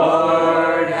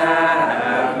 Lord,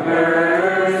 have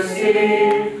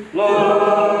mercy.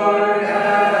 Lord,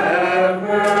 have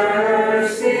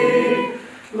mercy.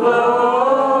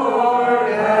 Lord,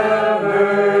 have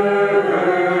mercy.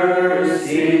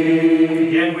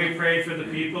 Again, we pray for the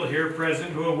people here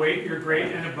present who await your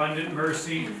great and abundant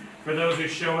mercy, for those who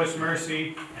show us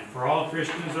mercy, and for all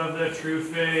Christians of the true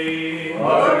faith.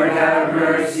 Lord, have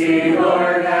mercy.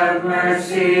 Lord, have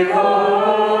mercy.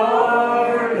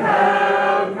 Lord,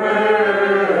 have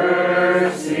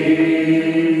mercy.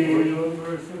 For your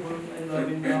merciful and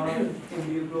loving God, we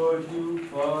give glory to you,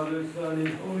 Father, Son,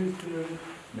 and Holy Spirit,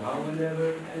 now and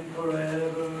ever and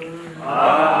forever. Amen.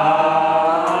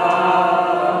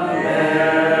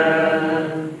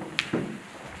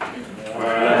 Let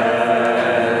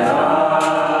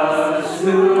us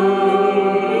do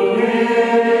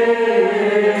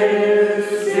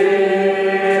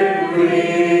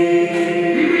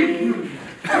mystically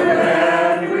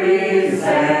represent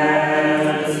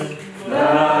the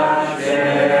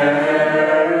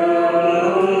cherubim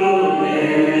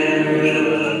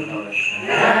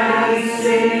and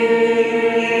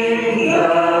sing the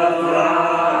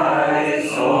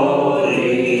thrice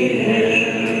holy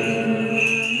hymn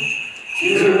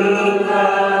to the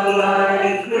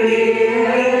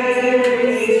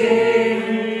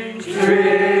life-creating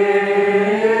Trinity.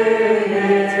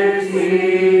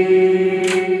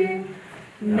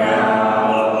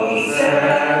 Now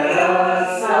set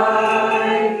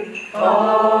aside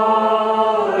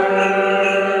all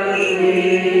earthly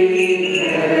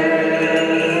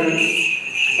cares.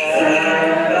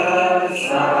 Set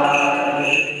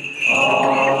aside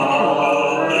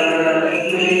all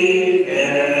earthly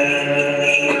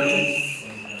cares.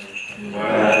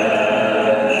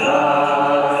 Let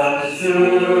us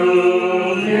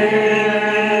do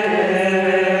mystically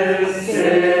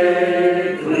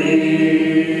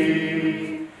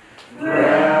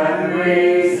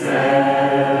represent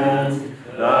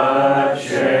the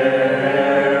cherubim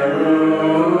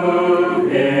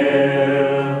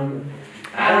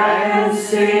and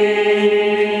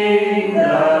sing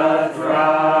the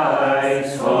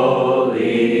thrice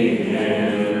holy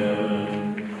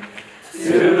hymn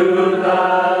to the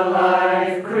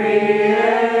life-creating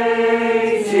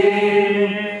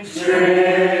Trinity.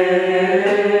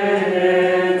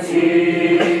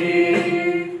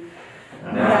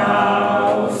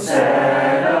 Now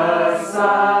set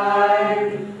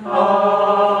aside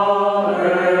all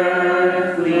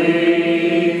earthly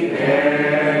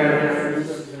cares.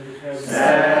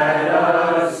 Set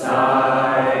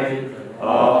aside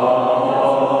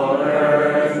all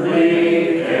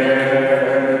earthly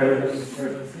cares.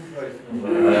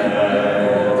 Let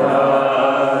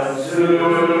us do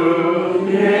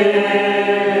mystically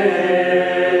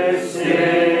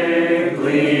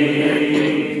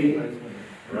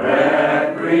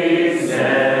represent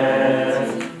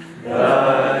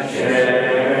the cherubim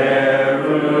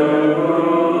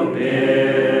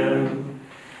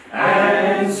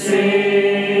and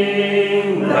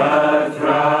sing the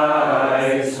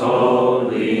thrice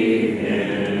holy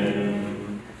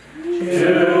hymn to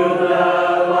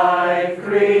the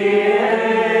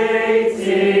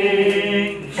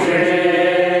life-creating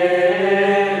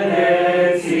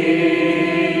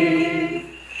Trinity.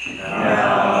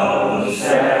 Now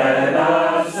set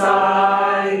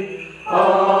aside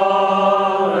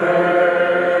all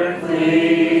earthly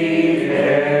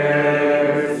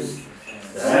cares.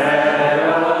 Set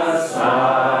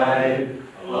aside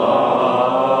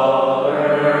all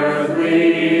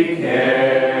earthly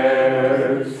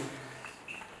cares.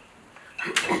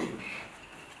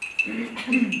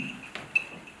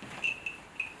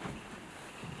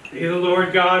 May the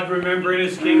Lord God remember in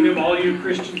his kingdom all you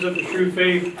Christians of the true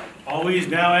faith, always,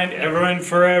 now, and ever and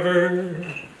forever.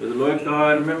 For the Lord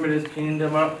God, remember in his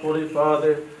kingdom, our Holy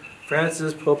Father,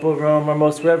 Francis, Pope of Rome, our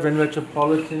most reverend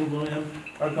Metropolitan William,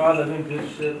 our God-loving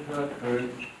Bishop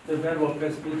Kurt, the venerable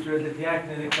presbytery, the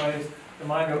diaconate of Christ, the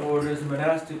minor orders, the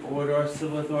monastic order, our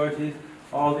civil authorities,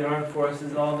 all the armed forces,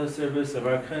 and all in the service of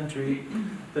our country,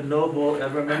 the noble,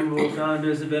 ever memorable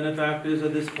founders and benefactors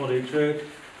of this holy church.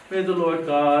 May the Lord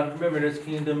God remember in his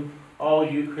kingdom all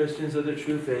you Christians of the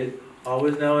true faith,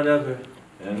 always, now, and ever,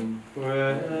 and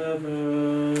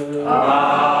forever.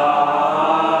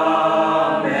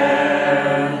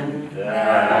 Amen.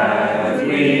 That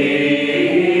we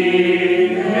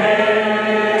may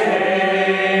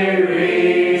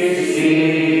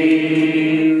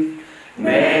receive,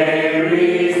 may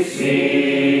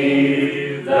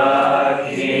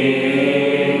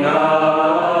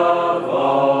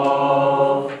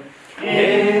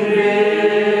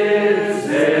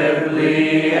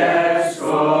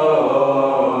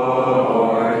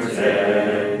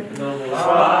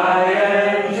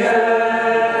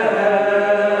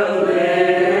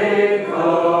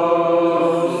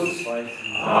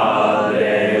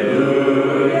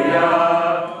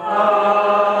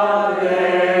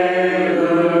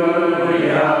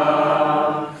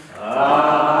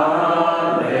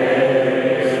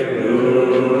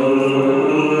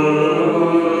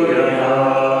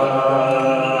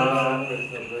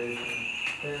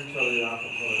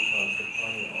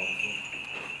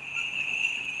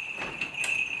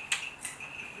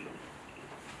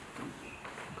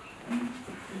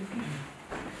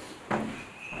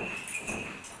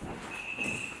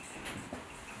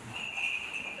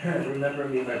Remember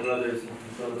me, my brothers and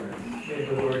celebrants. May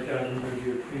the Lord God remember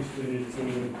your priesthood and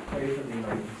singing. Pray for me,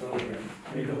 my celebrants.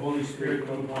 May the Holy Spirit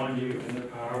come upon you in the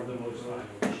power of the Most High.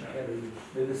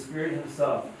 May the Spirit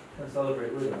Himself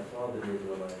celebrate with us all the days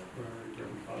of our life. For your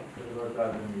Father. May the Lord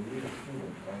God bring you the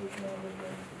kingdom, always now and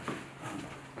then.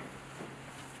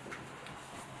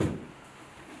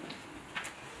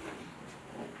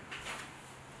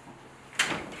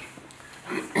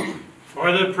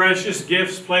 For the precious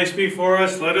gifts placed before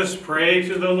us, let us pray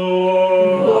to the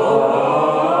Lord.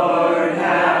 Lord,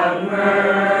 have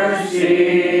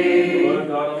mercy. Lord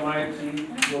God Almighty,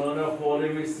 will in our holy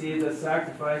receive the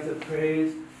sacrifice of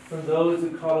praise from those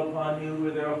who call upon you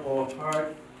with their whole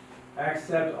heart.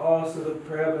 Accept also the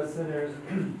prayer of the sinners.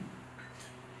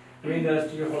 Bring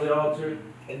us to your holy altar.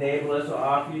 Enable us to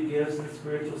offer you gifts and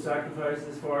spiritual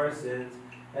sacrifices for our sins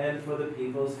and for the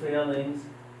people's failings.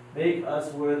 Make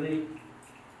us worthy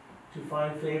to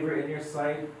find favor in your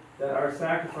sight, that our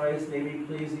sacrifice may be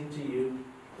pleasing to you,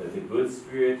 that the good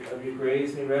spirit of your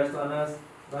grace may rest on us,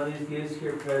 and on these gifts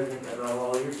here present, and on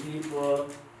all your people.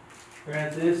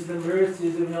 Grant this the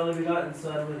mercies of your only begotten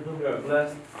Son, with whom we are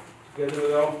blessed, together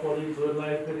with all holy, good,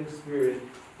 life-giving Spirit,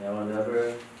 now and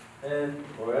ever, and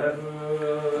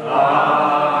forever.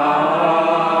 Amen.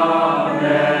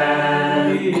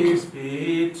 Peace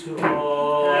be to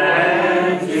all.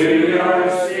 And to your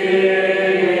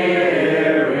spirit.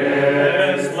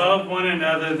 Let us love one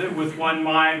another, that with one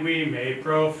mind we may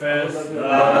profess The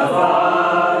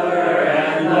Father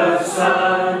and the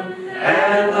Son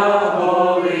and the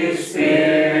Holy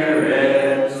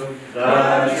Spirit,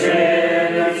 the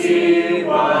Trinity,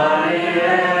 one in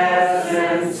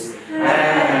essence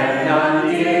and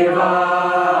undivided.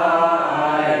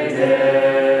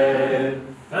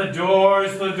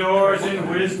 the doors in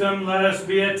wisdom, let us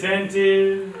be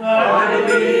attentive. I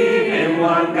believe in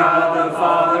one God the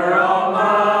Father Almighty,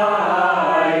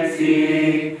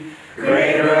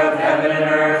 creator of heaven and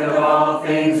earth, of all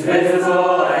things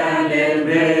visible and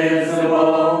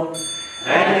invisible,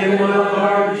 and in the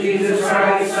Lord Jesus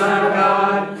Christ, Son of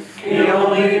God, the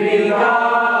only begotten,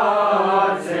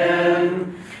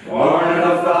 born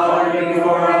of the Father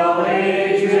before all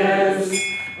ages,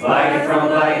 light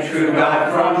from light, true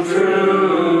God from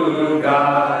true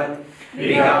God,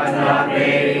 begotten, not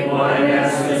made, one in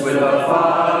essence with the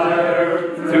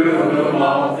Father, through whom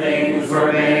all things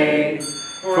were made.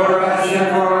 For us and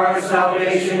for our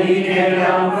salvation he came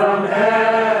down from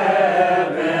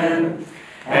heaven,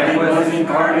 and was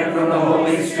incarnate from the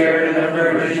Holy Spirit and the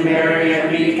Virgin Mary, and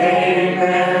became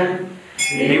man.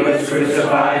 He was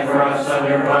crucified for us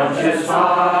under Pontius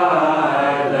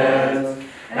Pilate,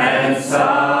 and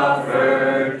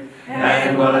suffered,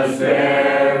 and was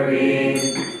buried.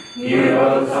 He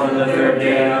rose on the third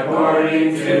day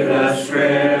according to the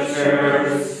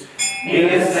Scriptures. He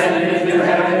ascended into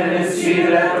heaven and is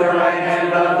seated at the right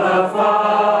hand of the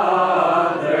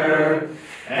Father.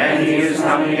 And he is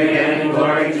coming again in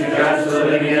glory to judge the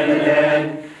living and the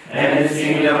dead, and his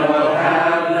kingdom will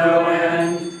have no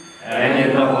end. And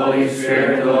in the Holy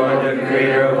Spirit, the Lord, the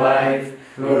creator of life,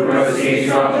 who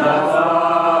proceeds from the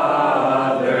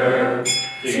Father,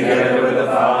 together with the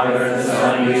Father and the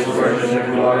Son, he is worshipped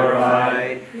and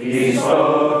glorified. He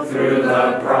spoke through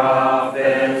the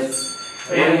prophets.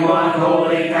 In one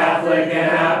holy Catholic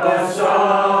and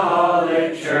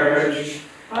Apostolic Church,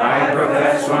 I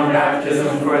profess one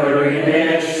baptism for the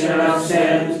remission of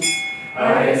sins.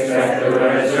 I expect the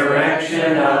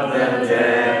resurrection of the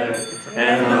dead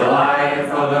and the life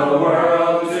of the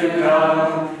world to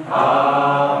come.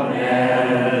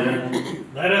 Amen.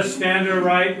 Let us stand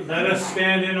aright, let us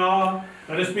stand in awe,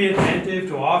 let us be attentive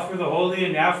to offer the holy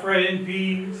anaphora in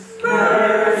peace.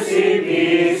 Mercy,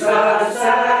 peace, a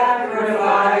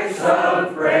sacrifice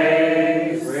of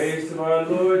praise. Praise to our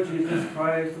Lord Jesus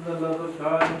Christ, and the love of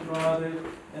God the Father,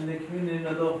 and the communion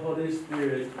of the Holy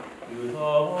Spirit, be with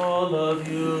all of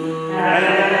you.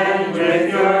 And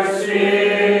with your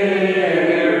spirit.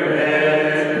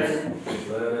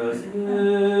 Let us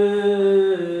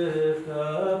lift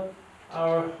up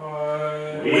our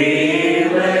hearts. We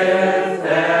lift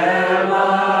them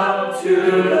up to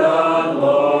the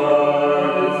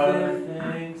Lord. Let us give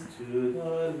thanks to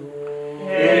the Lord.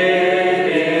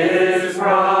 It is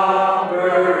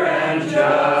proper and It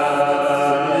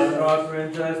just. is proper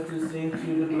and just to sing to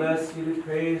you, to bless you, to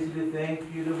praise you, to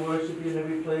thank you, to worship you in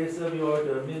every place of your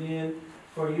dominion.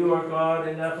 For you are God,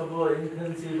 ineffable,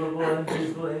 inconceivable,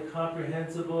 invisible,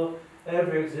 incomprehensible,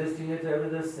 ever existing and ever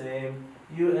the same.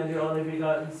 You and your only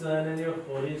begotten Son and your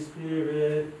Holy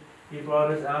Spirit. He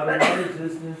brought us out of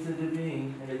non-existence into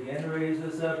being, and again raised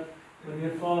us up when we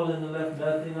had fallen and left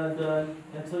nothing undone,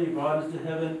 until you brought us to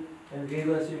heaven, and gave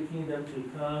us your kingdom to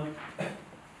come.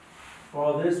 For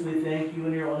all this we thank you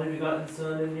in your only begotten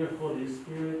Son and your Holy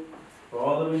Spirit, for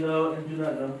all that we know and do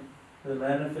not know, the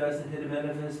manifest and hidden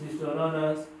benefits bestowed on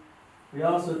us. We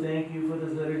also thank you for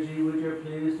this liturgy which you are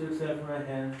pleased to accept from our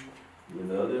hands, even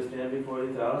though there stand before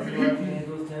you thousands of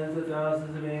archangels, tens of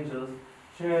thousands of angels,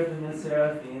 cherubim and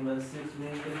seraphim, and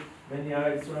six-winged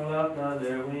vineyards swirl out on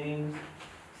their wings,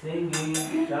 singing,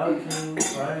 shouting,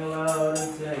 crying aloud,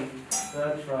 and saying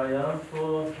the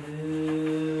triumphal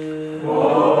hymn.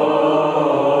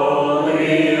 Holy,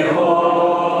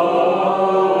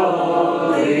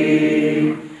 holy,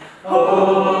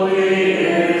 holy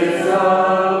is the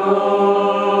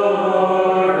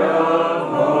Lord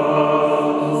of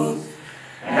hosts.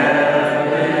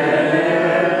 Heaven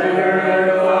and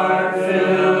earth are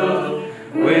filled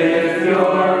with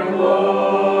your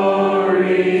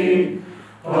glory.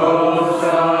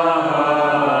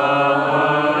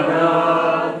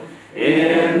 Hosanna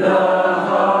in the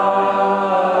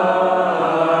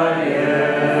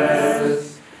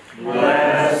highest.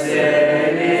 Blessed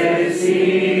is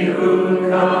he who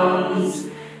comes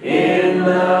in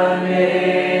the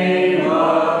name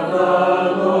of the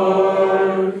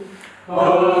Lord.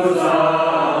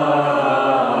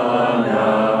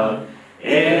 Hosanna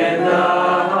in the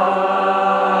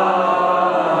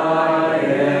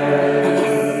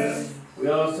highest. We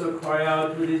also cry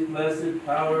out to these blessed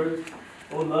powers,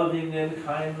 O loving and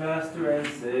kind Master, and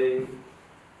say,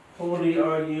 Holy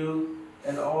are you,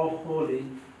 and all holy,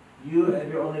 you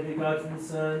and your only begotten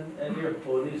Son, and your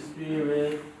Holy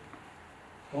Spirit.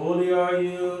 Holy are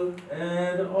you,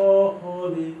 and all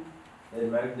holy,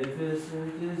 and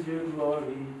magnificent is your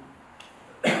glory.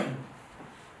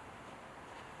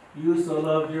 You so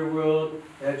loved your world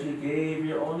that you gave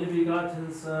your only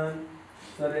begotten Son,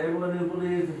 so that everyone who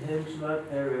believes in him shall not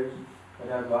perish, but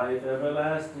have life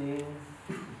everlasting.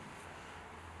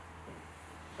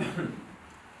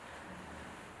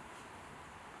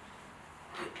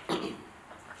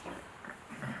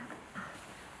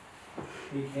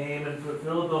 He came and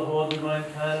fulfilled the whole divine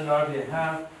plan on our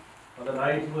behalf on the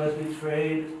night he was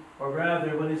betrayed, or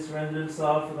rather when he surrendered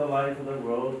himself for the life of the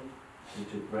world. He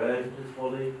took bread in his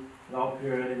holy and all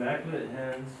pure and immaculate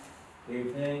hands,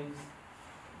 gave thanks,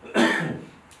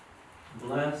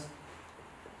 blessed,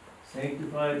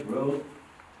 sanctified, broke,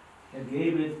 and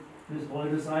gave it to his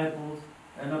holy disciples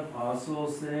and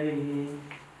apostles, saying,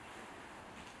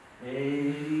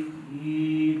 Take,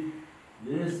 eat,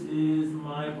 this is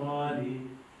my body,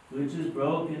 which is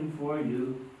broken for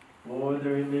you, for the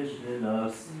remission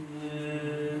of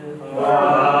sin.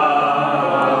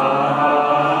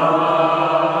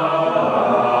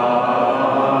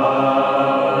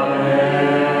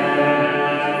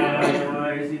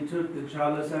 Likewise, he took the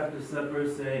chalice after supper,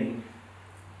 saying,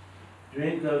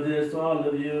 Drink of this, all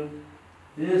of you.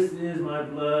 This is my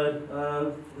blood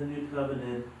of the new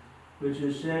covenant, which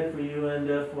is shed for you and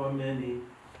for many,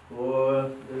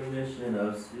 for the remission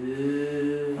of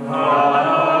sin.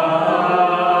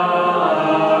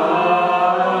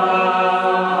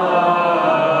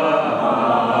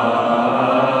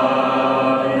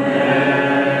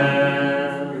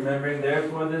 Remembering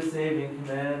therefore this saving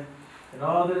command, and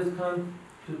all that has come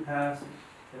to pass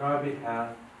in our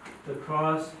behalf, the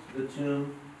cross, the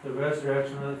tomb, the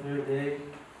resurrection on the third day,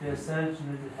 the ascension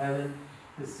into heaven,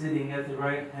 the sitting at the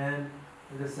right hand,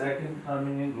 and the second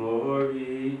coming in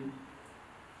glory,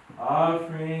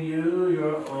 offering you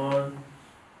your own,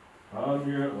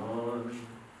 from your own,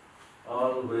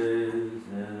 always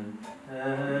and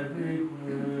everywhere.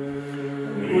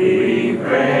 We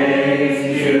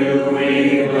praise you,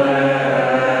 we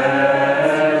bless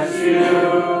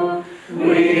you,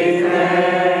 we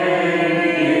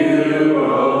thank you, O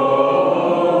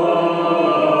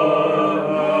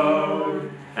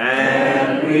Lord,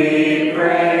 and we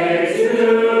praise to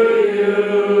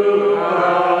you,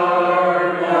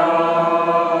 our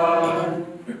God.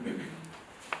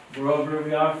 Moreover,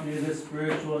 we offer you this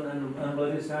spiritual and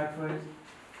unbloody sacrifice,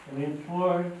 and we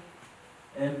implore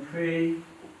and pray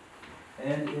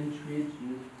and entreat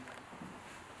you.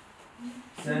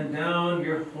 Send down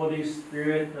your Holy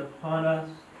Spirit upon us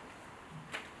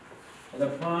and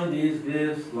upon these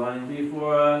gifts lying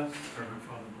before us, Reverend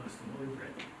Father, bless the holy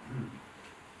bread.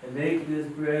 and make this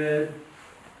bread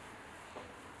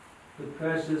the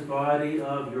precious body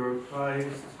of your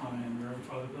Christ, Amen. Reverend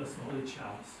Father, bless the holy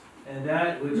chalice. and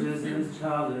that which is in this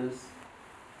chalice,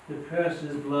 the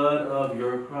precious blood of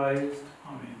your Christ,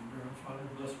 Amen. Reverend Father,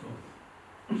 bless both.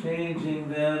 changing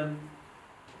them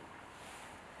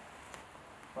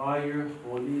by your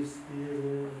Holy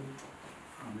Spirit.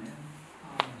 Amen.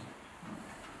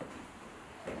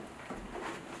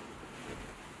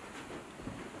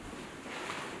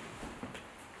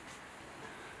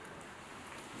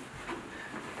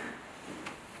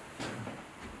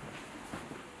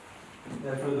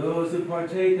 that for those who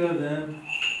partake of them,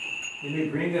 they may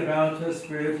bring about to us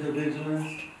spiritual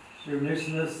vigilance, the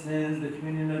remission of sins, the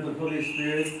communion of the Holy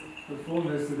Spirit, the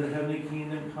fullness of the heavenly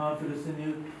kingdom, confidence in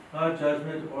you, not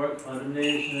judgment or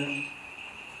condemnation.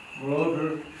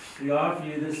 Moreover, we offer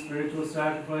you this spiritual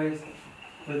sacrifice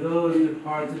for those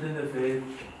departed in the faith,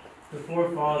 the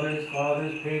forefathers,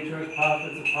 fathers, patriarchs,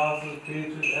 prophets, apostles,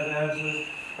 preachers, evangelists,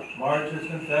 martyrs,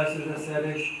 confessors,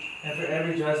 ascetics, and for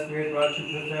every just spirit brought to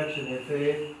perfection in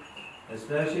faith,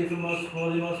 especially for most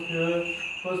holy, most pure,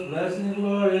 most blessed and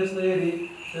glorious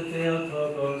Lady, the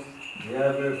Theotokos, the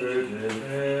ever Virgin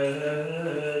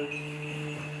Mary.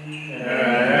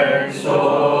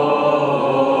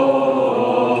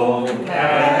 Exalt, exalt,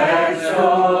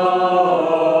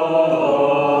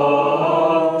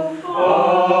 O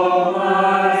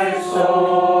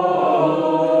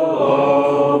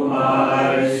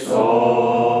my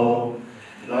soul,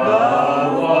 the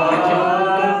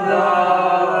one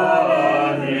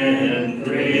God in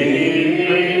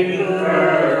three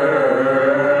persons.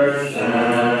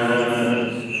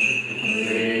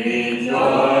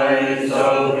 Rejoice, O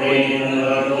Queen,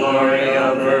 the glory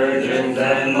of virgins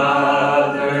and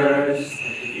mothers.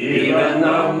 Even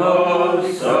the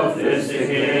most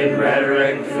sophisticated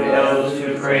rhetoric fails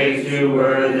to praise you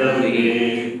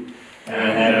worthily,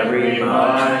 and every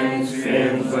mind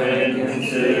spins when it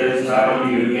considers how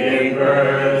you gave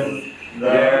birth.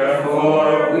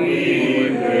 Therefore we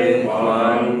with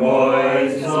one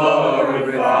voice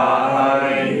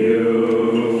glorify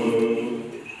you.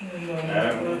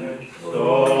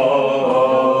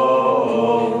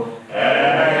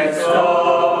 Extol, extol,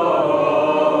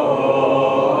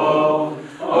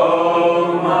 O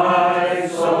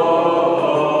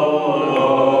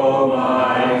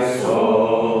my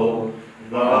soul,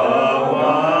 the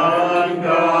one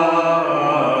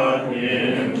God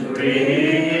in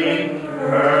three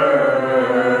persons.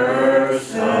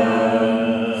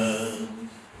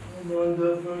 And on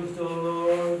the first, O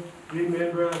Lord,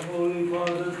 remember our Holy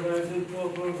Father Francis,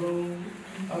 Pope of Rome,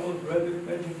 our most reverend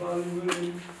Metropolitan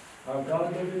William, our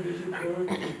God-given Bishop Kirk,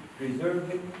 preserve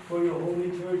them for your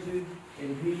holy churches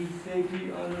in peace,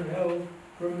 safety, honor, health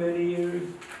for many years,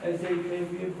 as they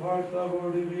faithfully impart the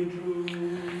word of be true.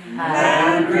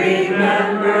 And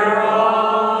remember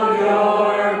all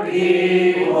your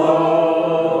people.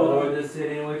 Lord, the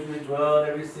city in which we dwell, and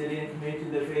every city and community,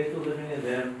 the faithful living in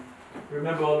them.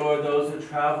 Remember, O Lord, those who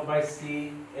travel by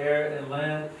sea, air, and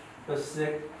land, the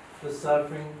sick, the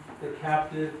suffering, the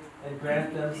captive, and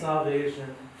grant them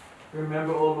salvation.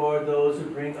 Remember, O Lord, those who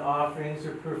bring offerings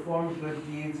or perform good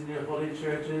deeds in your holy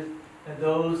churches, and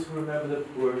those who remember the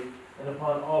poor, and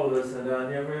upon all of us send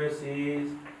down your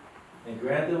mercies. And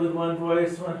grant that with one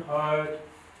voice, one heart,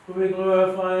 for we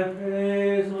glorify and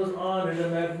praise the most honored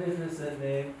and magnificent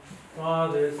name,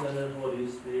 Father, Son, and Holy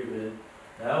Spirit,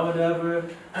 now and ever,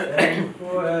 and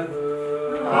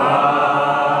forever.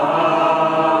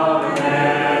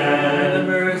 Amen. And the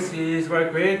mercies of our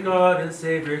great God and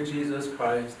Savior Jesus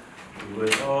Christ, be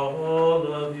with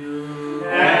all of you.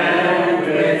 And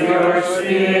with your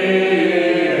spirit.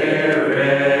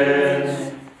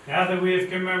 Now that we have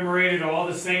commemorated all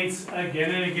the saints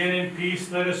again and again in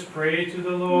peace, let us pray to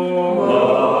the Lord.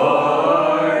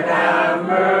 Lord, have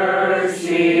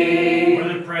mercy. For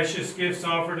the precious gifts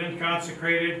offered and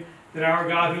consecrated, that our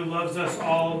God who loves us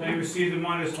all may receive them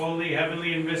on his holy,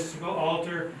 heavenly, and mystical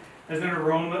altar as an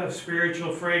aroma of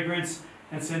spiritual fragrance,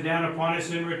 and send down upon us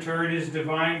in return his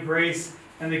divine grace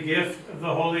and the gift of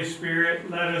the Holy Spirit.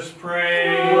 Let us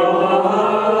pray.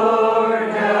 Lord,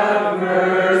 have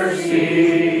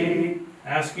mercy.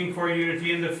 Asking for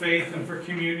unity in the faith and for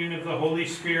communion of the Holy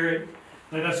Spirit,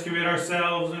 let us commit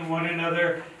ourselves and one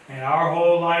another and our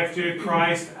whole life to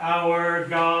Christ our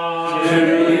God.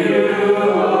 To you,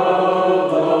 O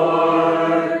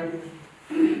Lord.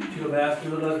 To you, Master,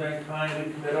 who loves mankind,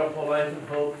 we commit our whole life and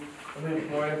hope, and we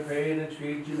implore and pray and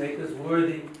entreat you, make us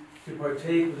worthy to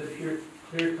partake with a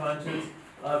clear conscience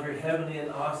of your heavenly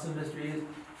and awesome mysteries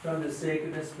from the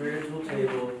sacred and spiritual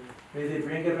table. May they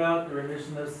bring about the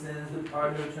remission of sins, the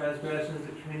pardon of transgressions,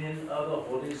 the communion of the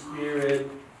Holy Spirit,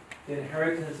 the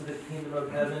inheritance of the kingdom of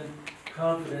heaven,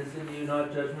 confidence in you,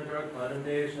 not judgment or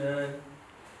condemnation.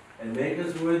 And make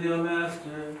us worthy, O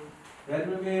Master, that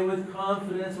we may with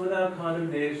confidence, without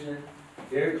condemnation,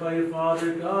 dare call you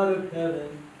Father, God of heaven,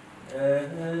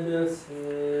 and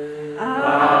say,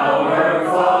 Our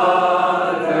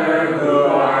Father, who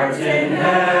art in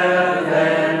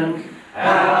heaven,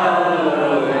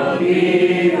 hallowed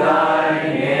be thy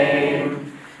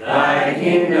name. Thy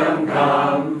kingdom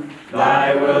come,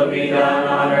 thy will be done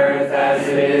on earth as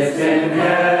it is in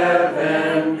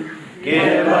heaven.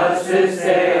 Give us this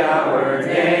day our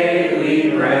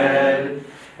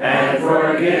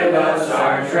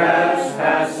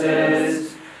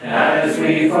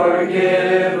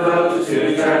forgive those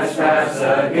who trespass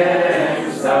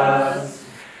against us.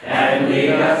 And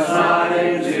lead us not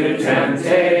into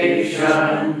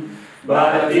temptation,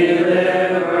 but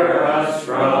deliver us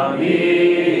from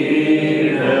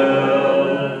evil.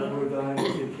 For thine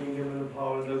is the kingdom and the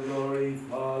power and the glory,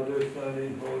 Father, Son,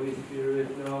 and Holy Spirit,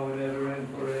 now and ever and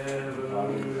forever.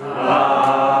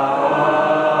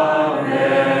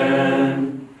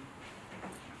 Amen.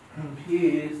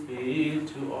 Peace be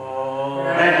to all.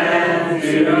 And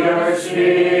to your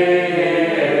spirit.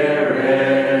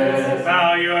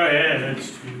 Bow your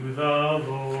heads to the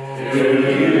Lord. To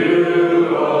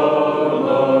you, O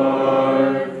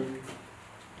Lord.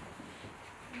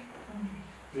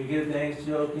 We give thanks to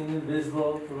you, O King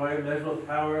invisible, for by your measurable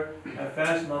power have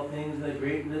fashioned all things in the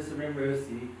greatness of your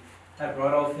mercy, have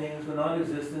brought all things from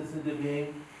non-existence into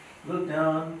being. Look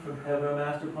down from heaven, O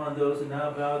Master, upon those who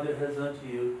now bow their heads unto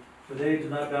you, for they do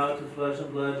not bow to flesh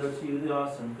and blood, but to you, the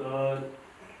awesome God.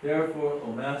 Therefore,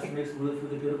 O Master, make smooth for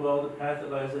the good of all the path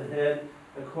that lies ahead,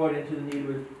 according to the need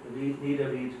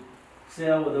of each.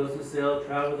 Sail with those who sail,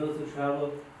 travel with those who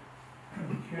travel,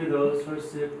 cure those who are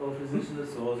sick, O physician of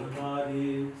souls and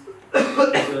bodies.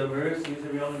 The mercies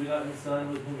of your only begotten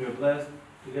Son, with whom you are blessed,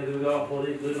 together with all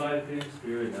holy, good, life-giving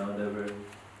Spirit, now and ever,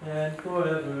 and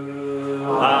forever.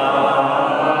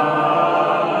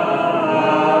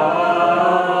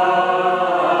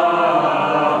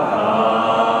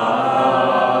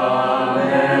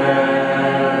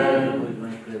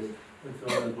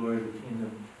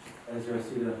 As you are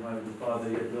seated on high with the Father,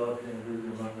 yet dwell and live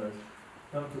among us.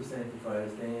 Come to sanctify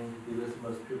his name, to give us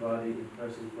most pure body and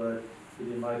precious blood, to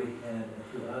the mighty hand, and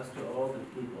to us, to all the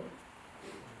people.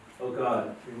 O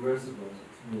God, be merciful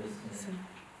to me, a sinner.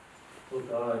 O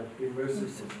God, be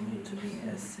merciful to me,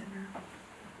 a sinner.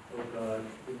 O God,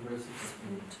 be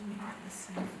merciful to me, a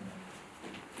sinner.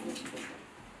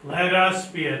 Let us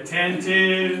be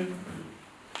attentive.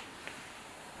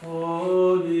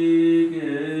 Holy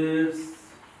gifts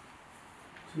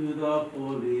to the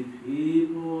holy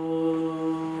people.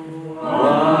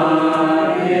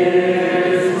 One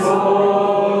is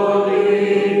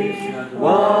holy,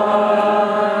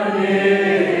 one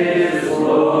is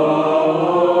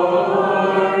Lord,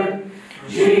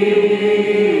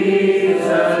 Jesus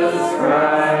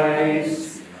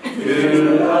Christ, to the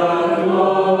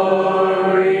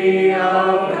glory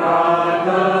of God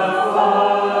the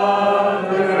Father.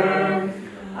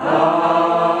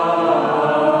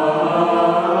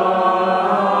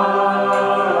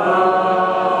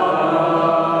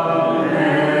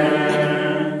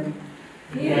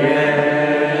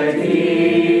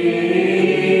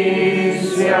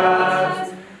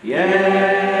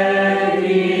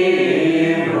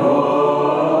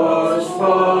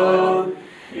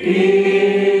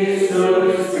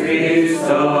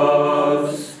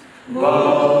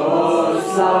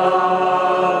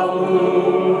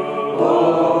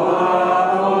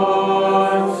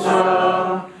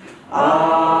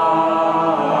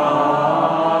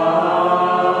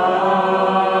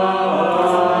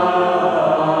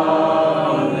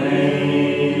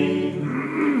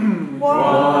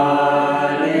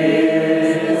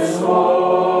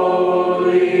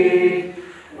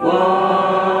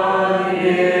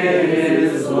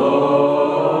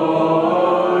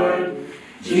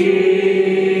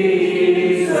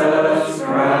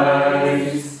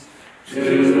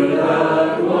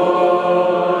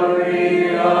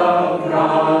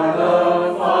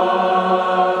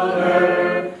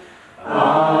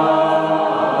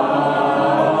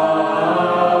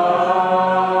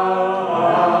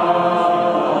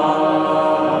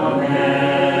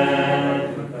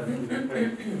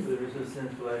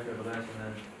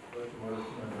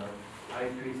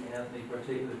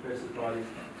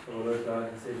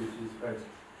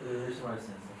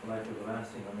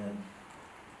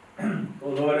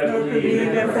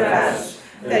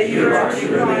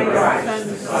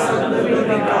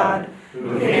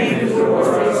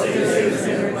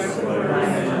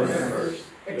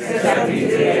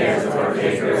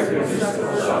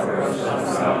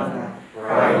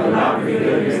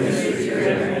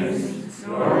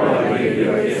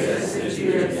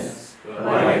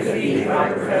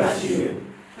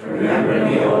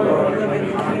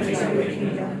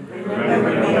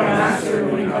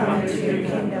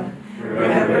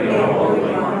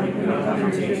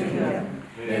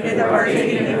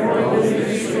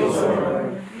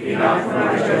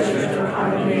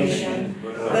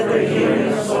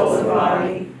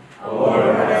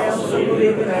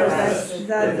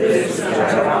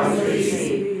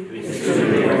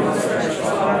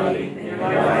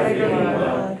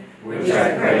 Which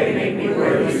I pray make me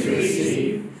worthy to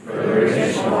receive, for the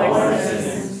remission of all my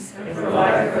sins, and for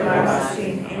life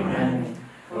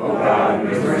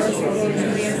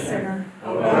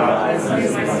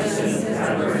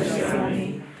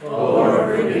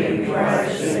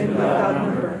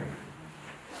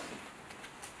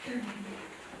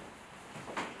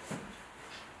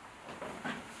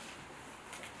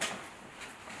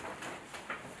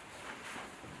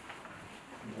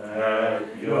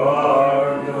Let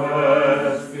your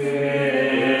good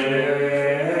Spirit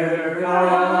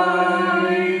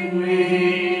guide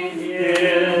me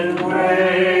in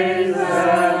ways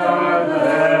that are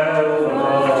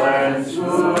level and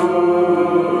smooth.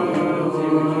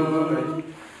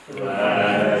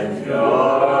 Let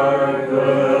your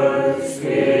good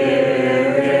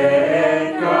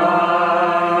Spirit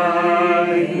guide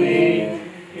me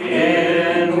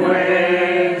in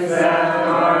ways that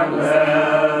are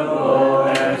level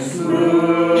and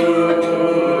smooth.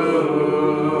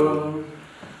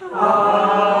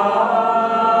 Alleluia.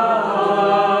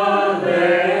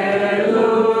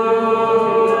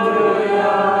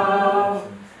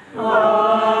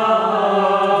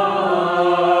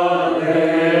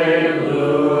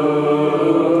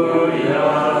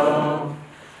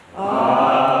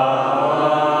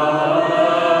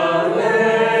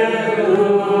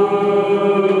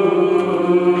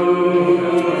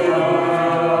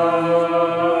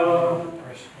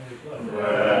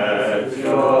 Let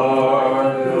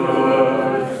your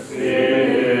good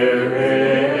Spirit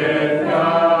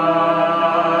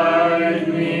guide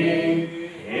me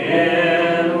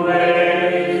in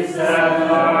ways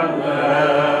that are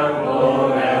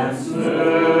level and smooth.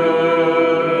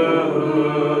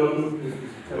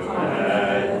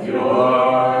 Let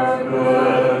your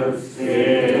good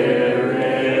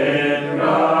Spirit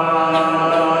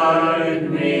guide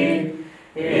me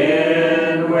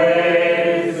in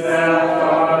ways that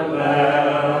are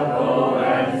level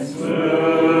and smooth.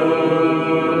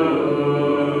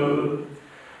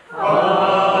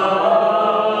 Alleluia.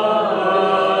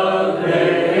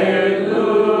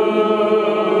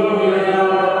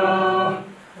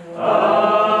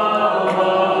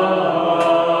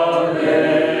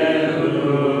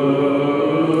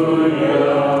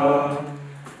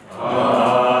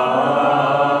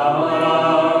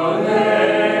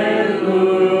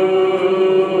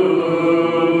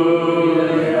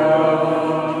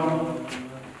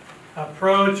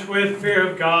 Approach with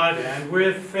fear of God and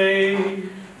with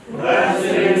faith. Blessed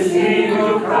is he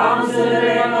who comes in the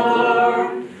name of the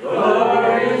Lord. The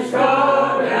Lord is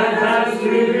God and has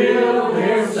revealed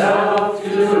himself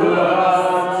to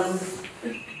us.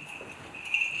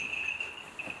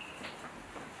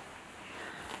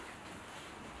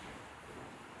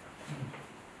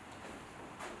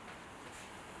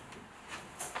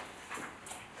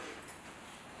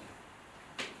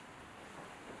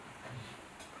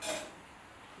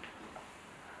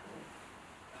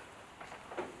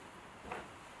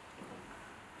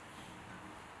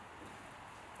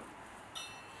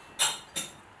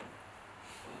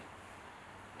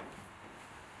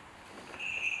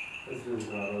 This is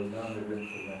now the written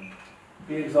for them.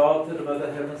 Be exalted above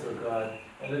the heavens, O God,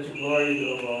 and let your glory be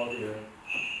over all the earth.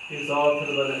 Be exalted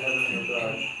above the heavens, O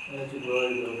God, and let your glory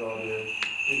be over all the earth.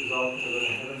 Be exalted above the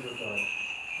heavens, O God,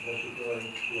 and let your glory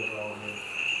be over all the earth.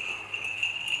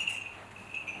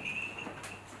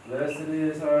 Blessed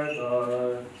is our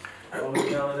God,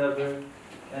 always now and ever,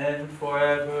 and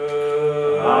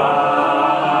forever.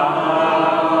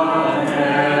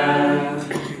 Amen.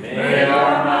 May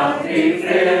our mouth be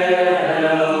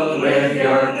filled with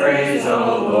your praise,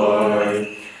 O Lord,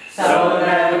 so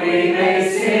that we may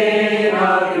sing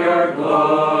of your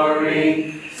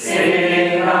glory,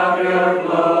 sing of your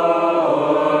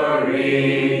glory.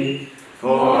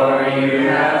 For you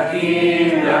have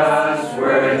deemed us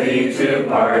worthy to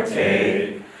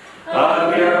partake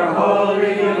of your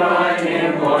holy, divine,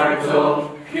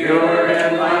 immortal, pure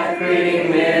and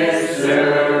life-creating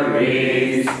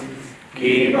mysteries.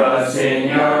 Keep us in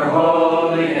your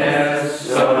holiness,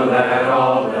 so that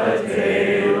all the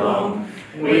day long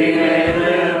we may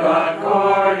live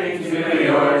according to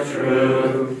your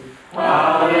truth.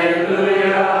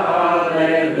 Alleluia,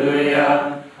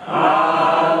 alleluia,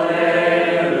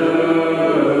 alleluia.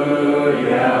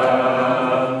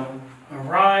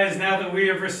 Arise now that we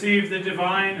have received the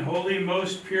divine, holy,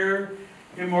 most pure,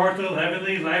 immortal,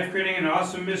 heavenly, life-creating, and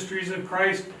awesome mysteries of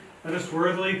Christ. Let us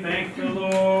worthily thank the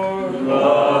Lord.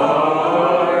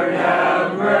 Lord,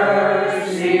 have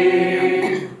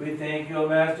mercy. We thank you, O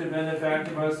Master, benefactor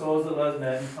of our souls that loves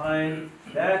mankind,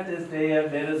 that this day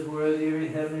have made us worthy of your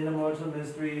heavenly and immortal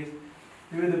mysteries.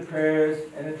 Through the prayers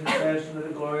and intercession of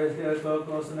the glorious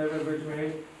Gatos and ever Virgin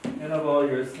Mary, and of all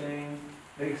your saints,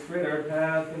 make straight our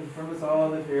path and confirm us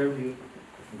all in the fear of you.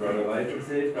 Guard our life and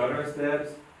safeguard our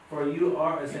steps, for you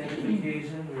are a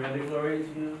sanctification. We render glory to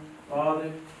you,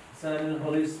 Father, Son, and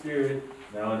Holy Spirit,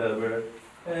 now and ever,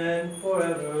 and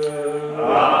forever.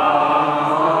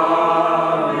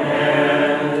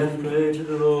 Amen. Pray to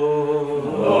the Lord.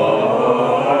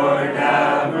 Lord,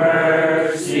 have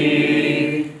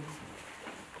mercy.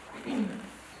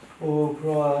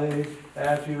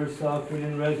 suffering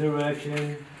and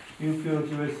resurrection, you filled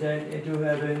your ascent into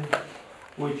heaven,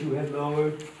 which you had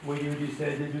lowered when you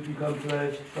descended to become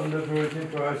flesh from the Virgin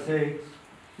for our sakes.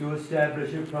 You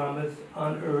established your promise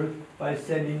on earth by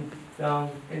sending down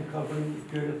and comforting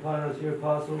Spirit upon us, your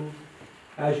apostles,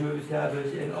 as you have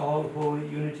established in all holy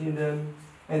unity in them,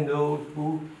 and those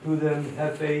who through them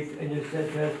have faith in your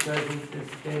steadfast presence and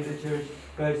sustain the church,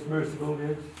 Christ's merciful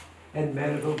gifts and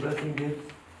manifold blessing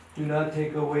gifts. Do not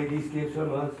take away these gifts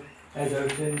from us as our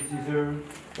sins deserve,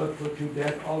 but put to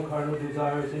death all carnal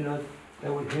desires in us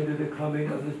that would hinder the coming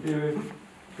of the Spirit.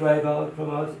 Drive out from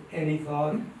us any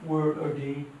thought, word, or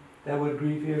deed that would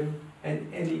grieve him,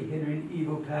 and any hindering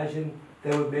evil passion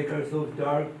that would make our souls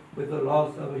dark with the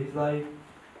loss of his life.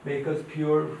 Make us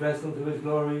pure vessels of his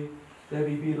glory, that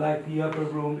we be like the upper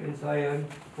room in Zion,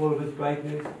 full of his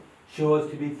brightness. Show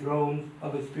us to be thrones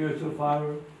of a spiritual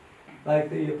fire, like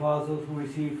the apostles who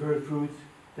received first fruits,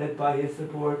 that by his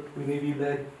support we may be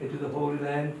led into the holy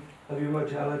land of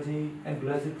immortality and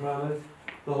blessed promise.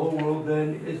 The whole world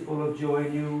then is full of joy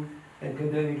in you, and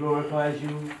condemning glorifies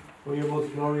you, for your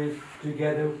most glorious,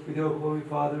 together with your Holy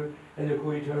Father, and your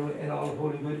co-eternal and all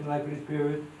holy good and life in the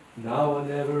Spirit, now and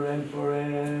ever and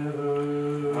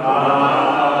forever.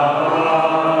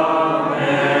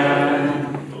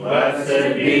 Amen.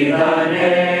 Blessed be the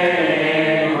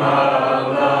name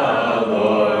of the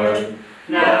Lord,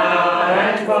 now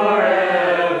and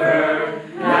forever,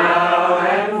 now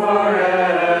and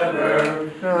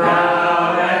forever,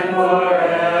 now and forever.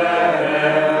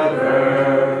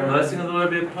 Blessing of the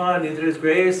Lord be upon you, through his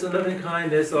grace and loving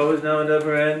kindness, always now and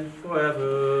ever and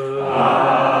forever.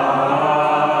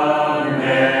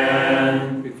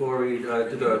 Amen. Before we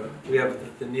we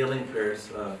have the kneeling prayers.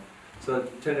 So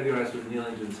technically we're supposed to be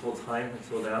kneeling this whole time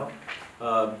until now.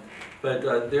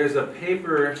 But there's a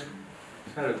paper,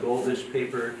 kind of goldish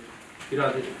paper. You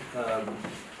know,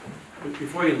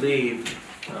 before you leave,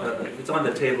 it's on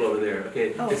the table over there. Okay,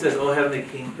 it says "O Heavenly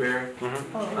King" prayer.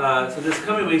 So this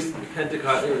coming week's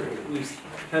Pentecost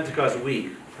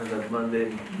week, and the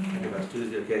Monday, Pentecost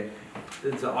Tuesday. Okay,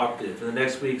 it's an octave, and the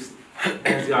next week's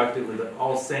ends the octave with the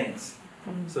All Saints.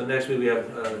 So next week we have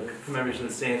commemoration of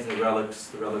the saints and the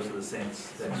relics of the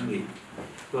saints next week.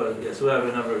 Well, yeah, so we'll have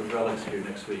a number of relics here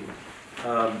next week.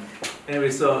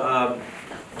 Anyway, so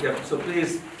so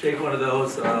please take one of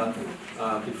those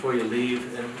before you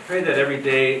leave, and pray that every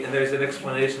day. And there's an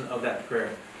explanation of that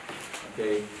prayer.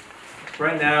 Okay.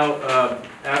 Right now,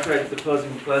 after I do the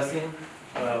closing blessing,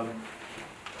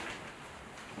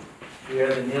 we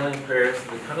have the kneeling prayers.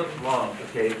 They're kind of long.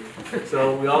 Okay.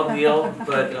 So we all kneel,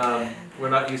 but we're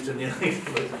not used to kneeling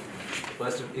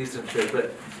Western Eastern Church,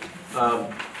 but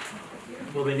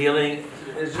we'll be kneeling.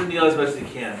 Just kneel as much as you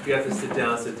can. If you have to sit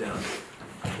down, sit down.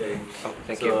 Okay. Oh,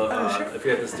 thank so, you. if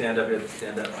you have to stand up, you have to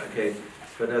stand up. Okay.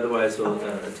 But otherwise, we'll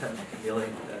attempt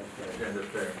kneeling during the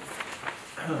prayer.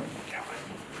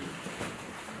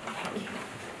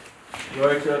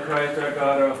 Glory to Christ our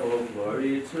God, our hope.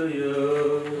 Glory to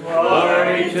you.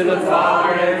 Glory to the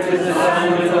Father, and to the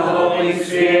Son, and to the Holy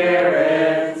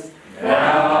Spirit,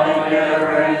 now and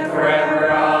ever and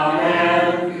forever.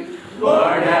 Amen.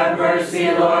 Lord have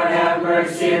mercy, Lord have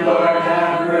mercy, Lord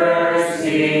have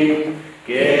mercy.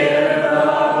 Give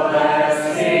the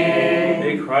blessing.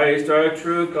 May Christ, our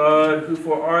true God, who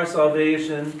for our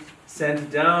salvation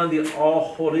sent down the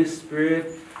all-holy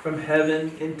Spirit from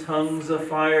heaven in tongues of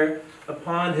fire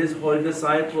upon his holy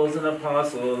disciples and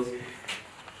apostles,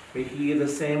 may he, the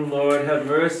same Lord, have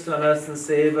mercy on us and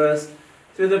save us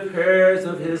through the prayers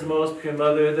of his most pure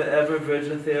mother, the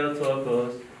ever-Virgin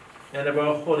Theotokos, and of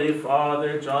our Holy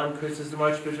Father, John Chrysostom,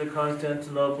 Archbishop of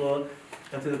Constantinople,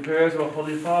 and through the prayers of our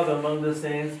Holy Father among the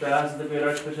saints, Basil, the great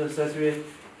Archbishop of Caesarea,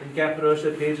 and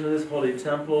Cappadocia, patron of this holy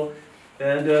temple,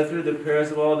 and through the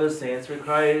prayers of all the saints, for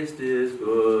Christ is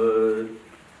good,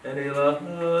 and he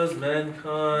loves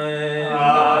mankind.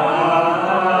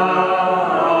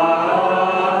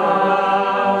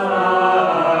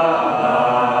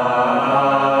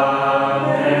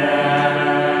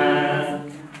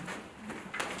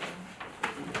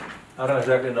 I don't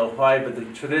exactly know why, but the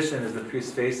tradition is the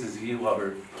priest faces you while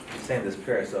we're saying this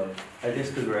prayer. So I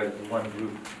just because we're as one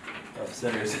group of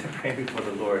sinners praying before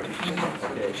the Lord.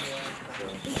 Okay.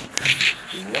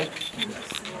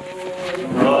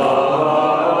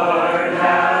 Lord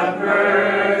have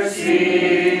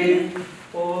mercy.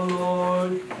 O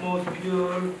Lord, most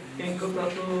pure,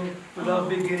 incorruptible, without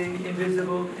beginning,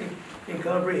 invisible,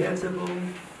 incomprehensible,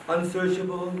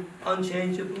 unsearchable,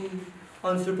 unchangeable,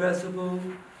 unsurpassable,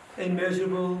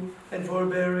 immeasurable, and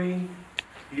forbearing,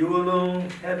 you alone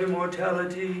have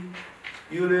immortality.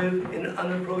 You live in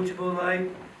unapproachable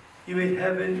light. You made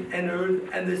heaven and earth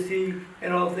and the sea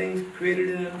and all things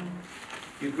created in them.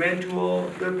 You grant to all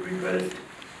the request,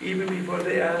 even before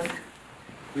they ask.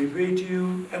 We pray to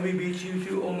you and we beseech you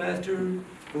to, O Master,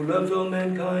 who loves all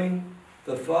mankind,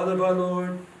 the Father of our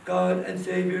Lord, God and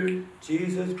Savior,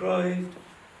 Jesus Christ.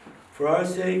 For our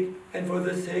sake and for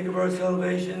the sake of our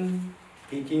salvation,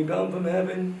 he came down from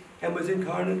heaven and was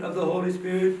incarnate of the Holy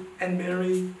Spirit and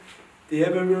Mary, the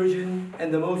ever Virgin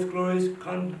and the most glorious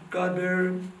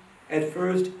God-bearer. At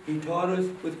first he taught us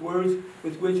with words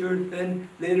with which were then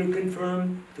later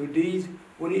confirmed through deeds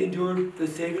when he endured the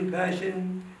saving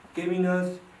passion, giving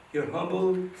us, your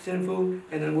humble, sinful,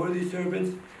 and unworthy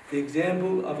servants, the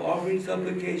example of offering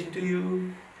supplication to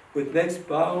you, with necks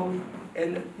bowed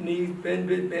and knees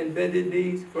bended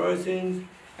knees for our sins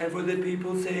and for the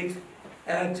people's sakes,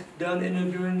 act done in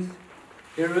ignorance.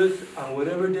 Hear us on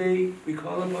whatever day we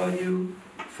call upon you,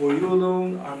 for you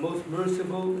alone are most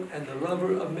merciful and the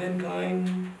lover of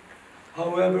mankind.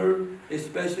 However,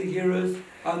 especially hear us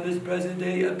on this present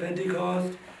day of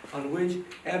Pentecost, on which,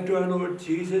 after our Lord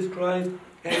Jesus Christ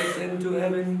had ascended to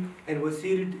heaven and was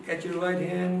seated at your right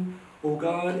hand, O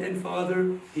God and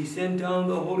Father, he sent down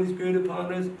the Holy Spirit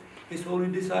upon us, his holy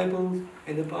disciples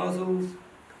and apostles.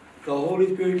 The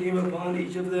Holy Spirit came upon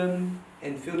each of them,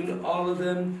 and filling all of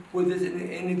them with his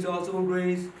inexhaustible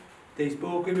grace, they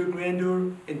spoke of your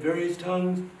grandeur in various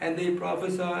tongues, and they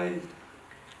prophesied.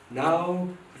 Now,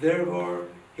 therefore,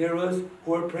 hear us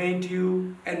who are praying to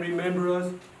you, and remember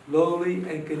us, lowly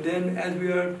and condemned as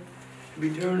we are, to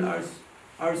return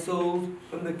our souls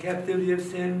from the captivity of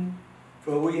sin.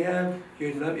 For we have,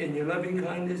 in your loving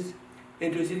kindness,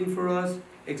 interceding for us,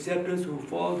 accept us who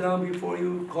fall down before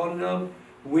you, calling out,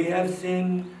 we have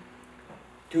sinned.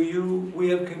 To you we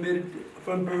have committed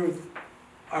from birth,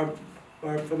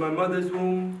 from our mother's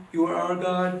womb, you are our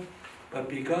God. But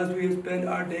because we have spent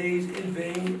our days in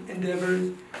vain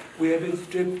endeavors, we have been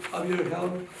stripped of your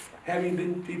help, having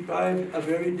been deprived of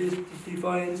very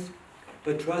defiance.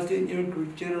 But trusting in your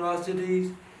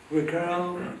generosities, we cry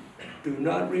out, do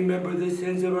not remember the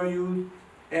sins of our youth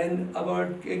and of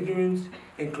our ignorance,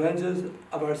 and cleanse us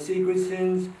of our secret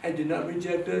sins, and do not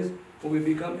reject us when we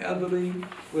become elderly,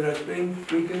 when our strength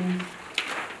weakens.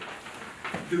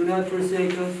 Do not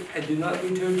forsake us, and do not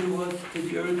return to us to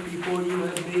the earth before you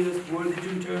have made us worthy to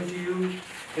return to you,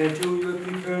 and until you have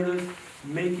prepared us,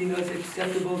 making us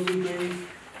acceptable to grace,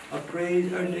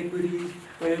 appraise our iniquities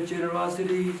by your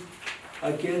generosity,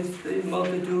 against the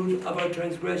multitude of our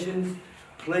transgressions.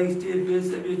 Place the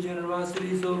abyss of your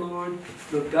generosities, O Lord.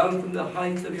 Look down from the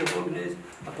heights of your holiness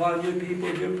upon your people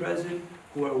here present,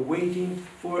 who are waiting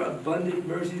for abundant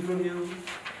mercy from you.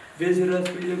 Visit us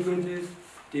with your goodness.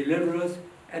 Deliver us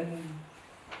and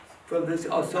from this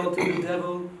assault of the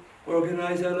devil.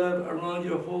 Organize our love around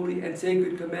your holy and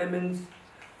sacred commandments.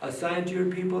 Assign to your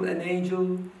people an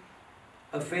angel,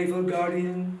 a faithful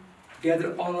guardian.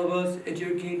 Gather all of us into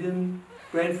your kingdom.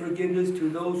 Grant forgiveness to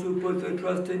those who put their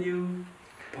trust in you.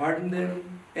 Pardon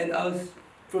them and us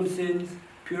from sins.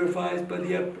 Purify us by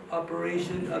the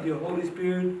operation of your Holy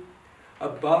Spirit.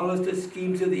 Abolish the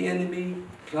schemes of the enemy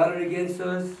plotted against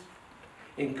us.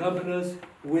 Encompass us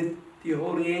with the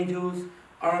holy angels.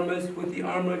 Arm us with the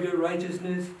armor of your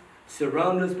righteousness.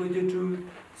 Surround us with your truth.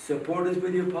 Support us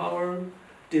with your power.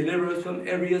 Deliver us from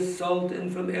every assault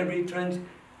and from every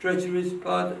treacherous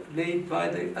plot laid by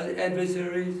the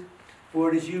adversaries. For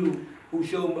it is you who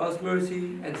show us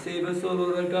mercy and save us, O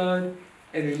Lord our God.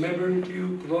 And remember to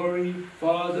you glory,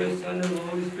 Father, Son, and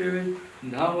Holy Spirit,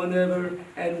 now and ever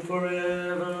and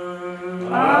forever.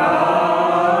 Amen.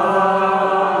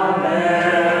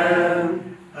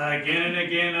 Again and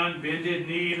again, on bended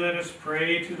knee, let us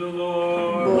pray to the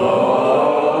Lord.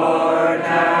 Lord,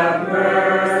 have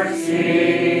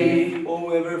mercy. O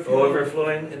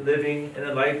overflowing and living and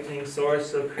enlightening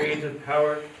source of creative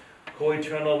power,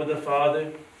 co-eternal with the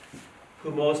Father,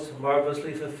 who most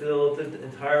marvelously fulfilled the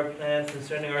entire plan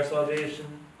concerning our salvation,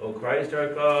 O Christ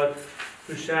our God,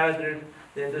 who shattered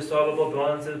the indissoluble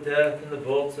bonds of death and the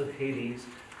bolts of Hades,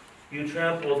 you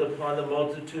trampled upon the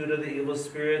multitude of the evil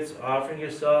spirits, offering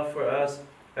yourself for us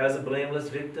as a blameless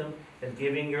victim, and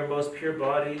giving your most pure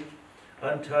body,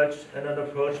 untouched and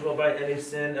unapproachable by any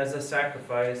sin, as a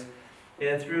sacrifice.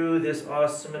 And through this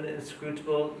awesome and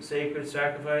inscrutable sacred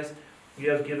sacrifice,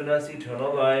 you have given us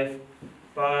eternal life.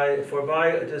 For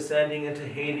by descending into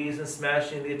Hades and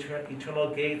smashing the eternal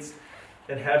gates,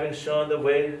 and having shown the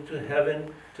way to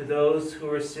heaven to those who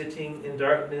were sitting in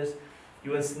darkness,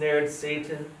 you ensnared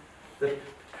Satan, the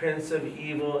prince of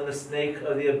evil, and the snake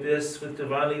of the abyss, with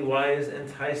divinely wise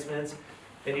enticements,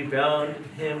 and you bound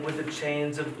him with the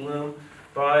chains of gloom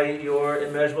by your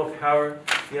immeasurable power,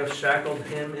 You have shackled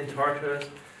him in Tartarus,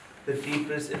 the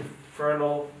deepest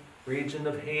infernal region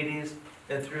of Hades,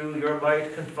 and through your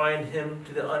might confined him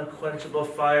to the unquenchable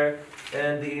fire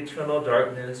and the eternal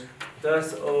darkness.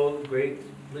 Thus, O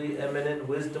greatly eminent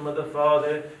wisdom of the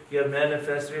Father, you have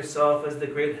manifested yourself as the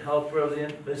great helper of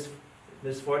the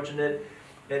misfortunate,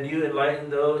 and you enlighten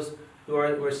those who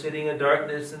were sitting in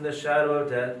darkness in the shadow of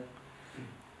death.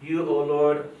 You, O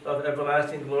Lord, of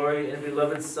everlasting glory and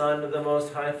beloved Son of the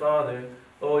Most High Father,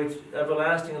 O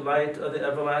everlasting light of the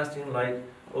everlasting light,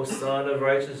 O Son of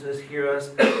righteousness, hear us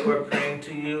who are praying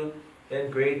to you,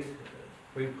 and great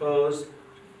repose,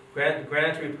 grant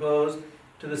repose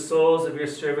to the souls of your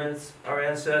servants, our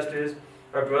ancestors,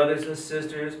 our brothers and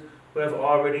sisters who have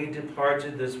already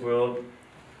departed this world.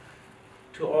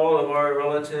 To all of our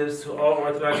relatives, to all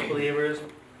Orthodox believers,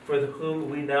 for whom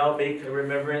we now make a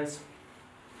remembrance,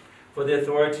 for the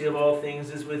authority of all things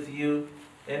is with you,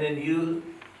 and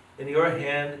in your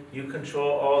hand, you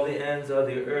control all the ends of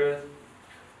the earth.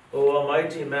 O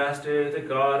Almighty Master, the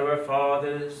God of our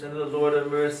fathers, and the Lord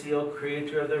of mercy, O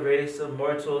Creator of the race of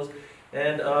mortals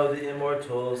and of the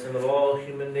immortals, and of all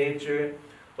human nature,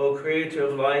 O Creator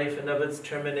of life and of its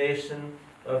termination,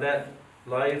 of that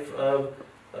life of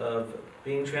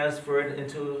being transferred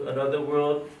into another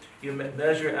world, you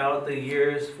measure out the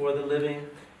years for the living,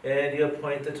 and you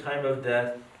appoint the time of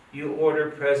death. You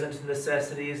order present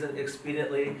necessities and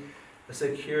expediently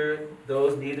secure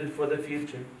those needed for the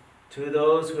future. To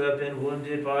those who have been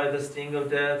wounded by the sting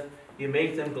of death, you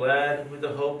make them glad with the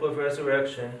hope of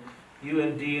resurrection. You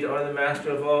indeed are the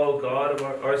Master of all, God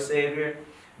of our Savior,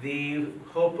 the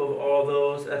hope of all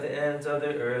those at the ends of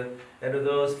the earth, and of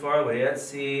those far away at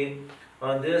sea.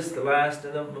 On this, the last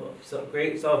and the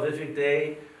great salvific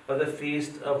day of the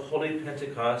feast of Holy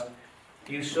Pentecost,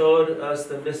 you showed us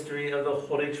the mystery of the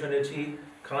Holy Trinity,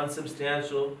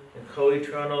 consubstantial and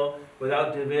co-eternal,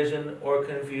 without division or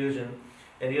confusion.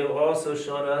 And you have also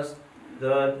shown us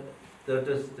the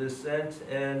descent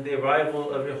and the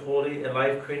arrival of your holy and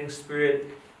life-creating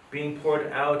Spirit being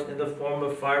poured out in the form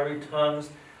of fiery tongues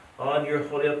on your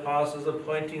holy apostles,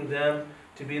 appointing them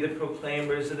to be the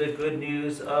proclaimers of the good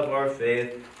news of our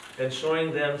faith, and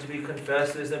showing them to be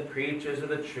confessors and preachers of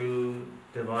the true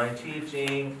divine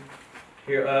teaching.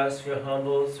 Hear us, your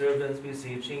humble servants,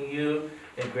 beseeching you,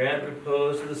 and grant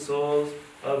repose to the souls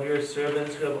of your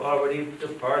servants who have already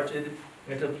departed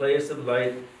into a place of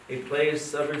light, a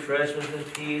place of refreshment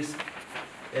and peace,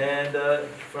 and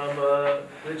from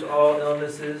which all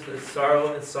illnesses,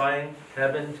 sorrow and sighing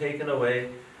have been taken away.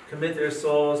 Commit their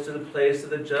souls to the place of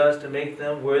the just, and make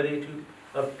them worthy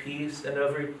of peace and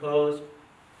of repose.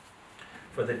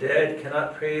 For the dead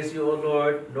cannot praise you, O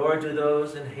Lord, nor do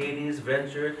those in Hades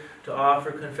venture to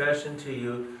offer confession to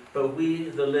you. But we,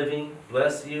 the living,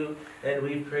 bless you, and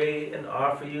we pray and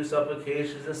offer you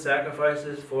supplications and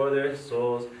sacrifices for their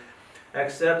souls.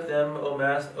 Accept them,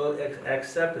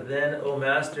 accept then, O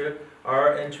Master,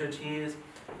 our entreaties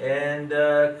and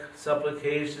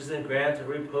supplications, and grant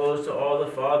repose to all the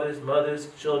fathers, mothers,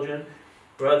 children,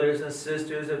 brothers, and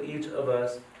sisters of each of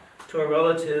us, to our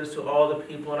relatives, to all the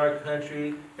people in our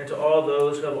country, and to all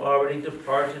those who have already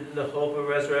departed in the hope of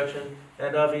resurrection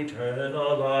and of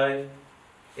eternal life.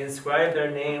 Inscribe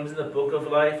their names in the book of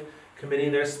life,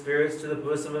 committing their spirits to the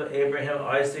bosom of Abraham,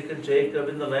 Isaac, and Jacob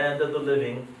in the land of the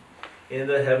living, in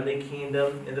the heavenly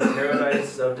kingdom, in the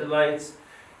paradise of delights,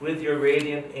 with your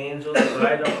radiant angels,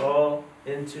 guide them all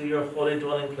into your holy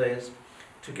dwelling place.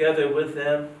 Together with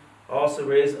them, also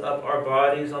raise up our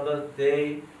bodies on the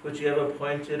day which you have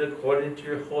appointed according to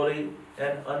your holy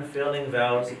and unfailing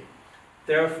vows.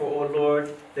 Therefore, O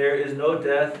Lord, there is no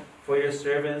death for your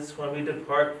servants when we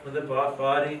depart from the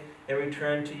body and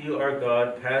return to you, our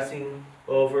God, passing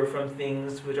over from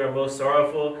things which are most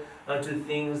sorrowful unto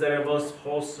things that are most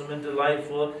wholesome and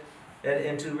delightful, and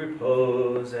into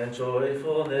repose and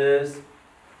joyfulness.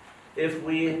 If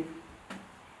we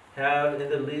have in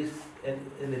the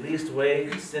least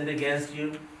way sinned against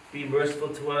you, be merciful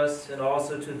to us and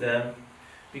also to them,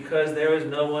 because there is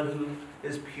no one who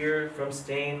is pure from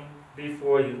stain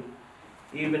before you,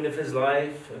 even if his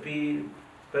life be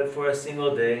but for a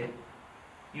single day.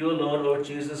 You alone, O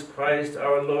Jesus Christ,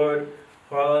 our Lord,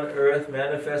 while on earth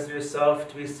manifest yourself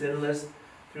to be sinless.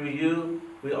 Through you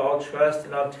we all trust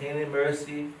in obtaining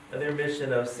mercy and the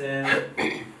remission of sin.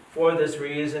 For this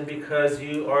reason, because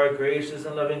you are a gracious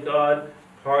and loving God,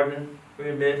 pardon,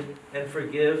 remit, and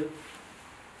forgive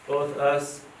both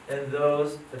us and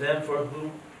them for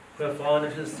whom who have fallen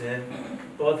into sin,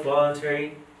 both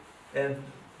voluntary and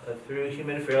through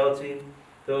human frailty,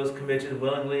 those committed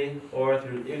willingly or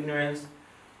through ignorance,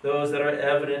 those that are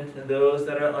evident and those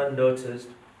that are unnoticed,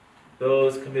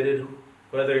 those committed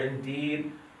whether in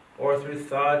deed or through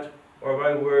thought or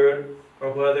by word,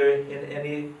 or whether in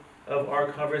any of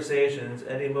our conversations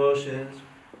and emotions.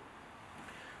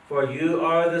 For you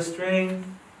are the strength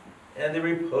and the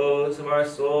repose of our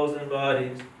souls and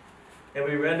bodies, and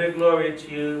we render glory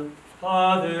to you,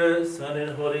 Father, Son,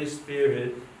 and Holy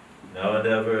Spirit, now and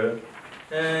ever,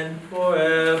 and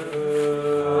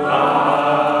forever.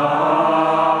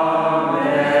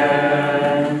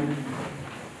 Amen.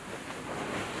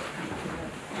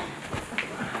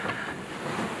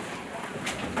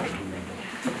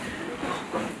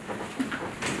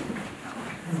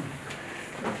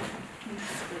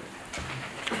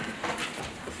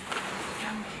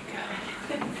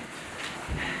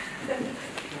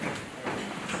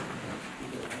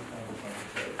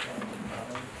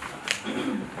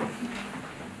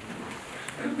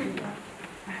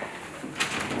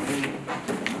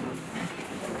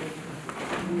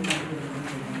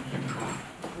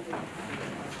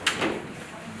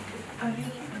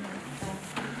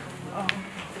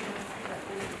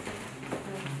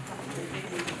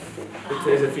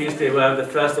 Today's a feast day. We'll have the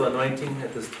festal anointing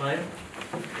at this time,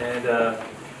 and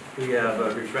we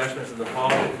have refreshments in the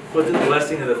hall. We'll do the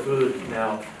blessing of the food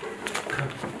now.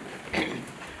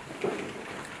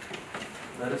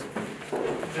 Let us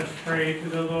Just pray to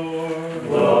the Lord.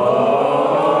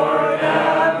 Lord,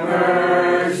 have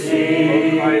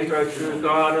mercy. O Christ, our true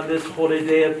God, on this holy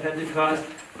day of Pentecost,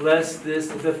 bless this,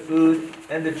 the food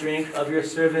and the drink of your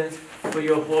servants, for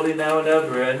your holy now and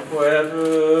ever and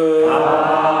forever.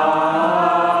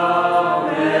 Amen.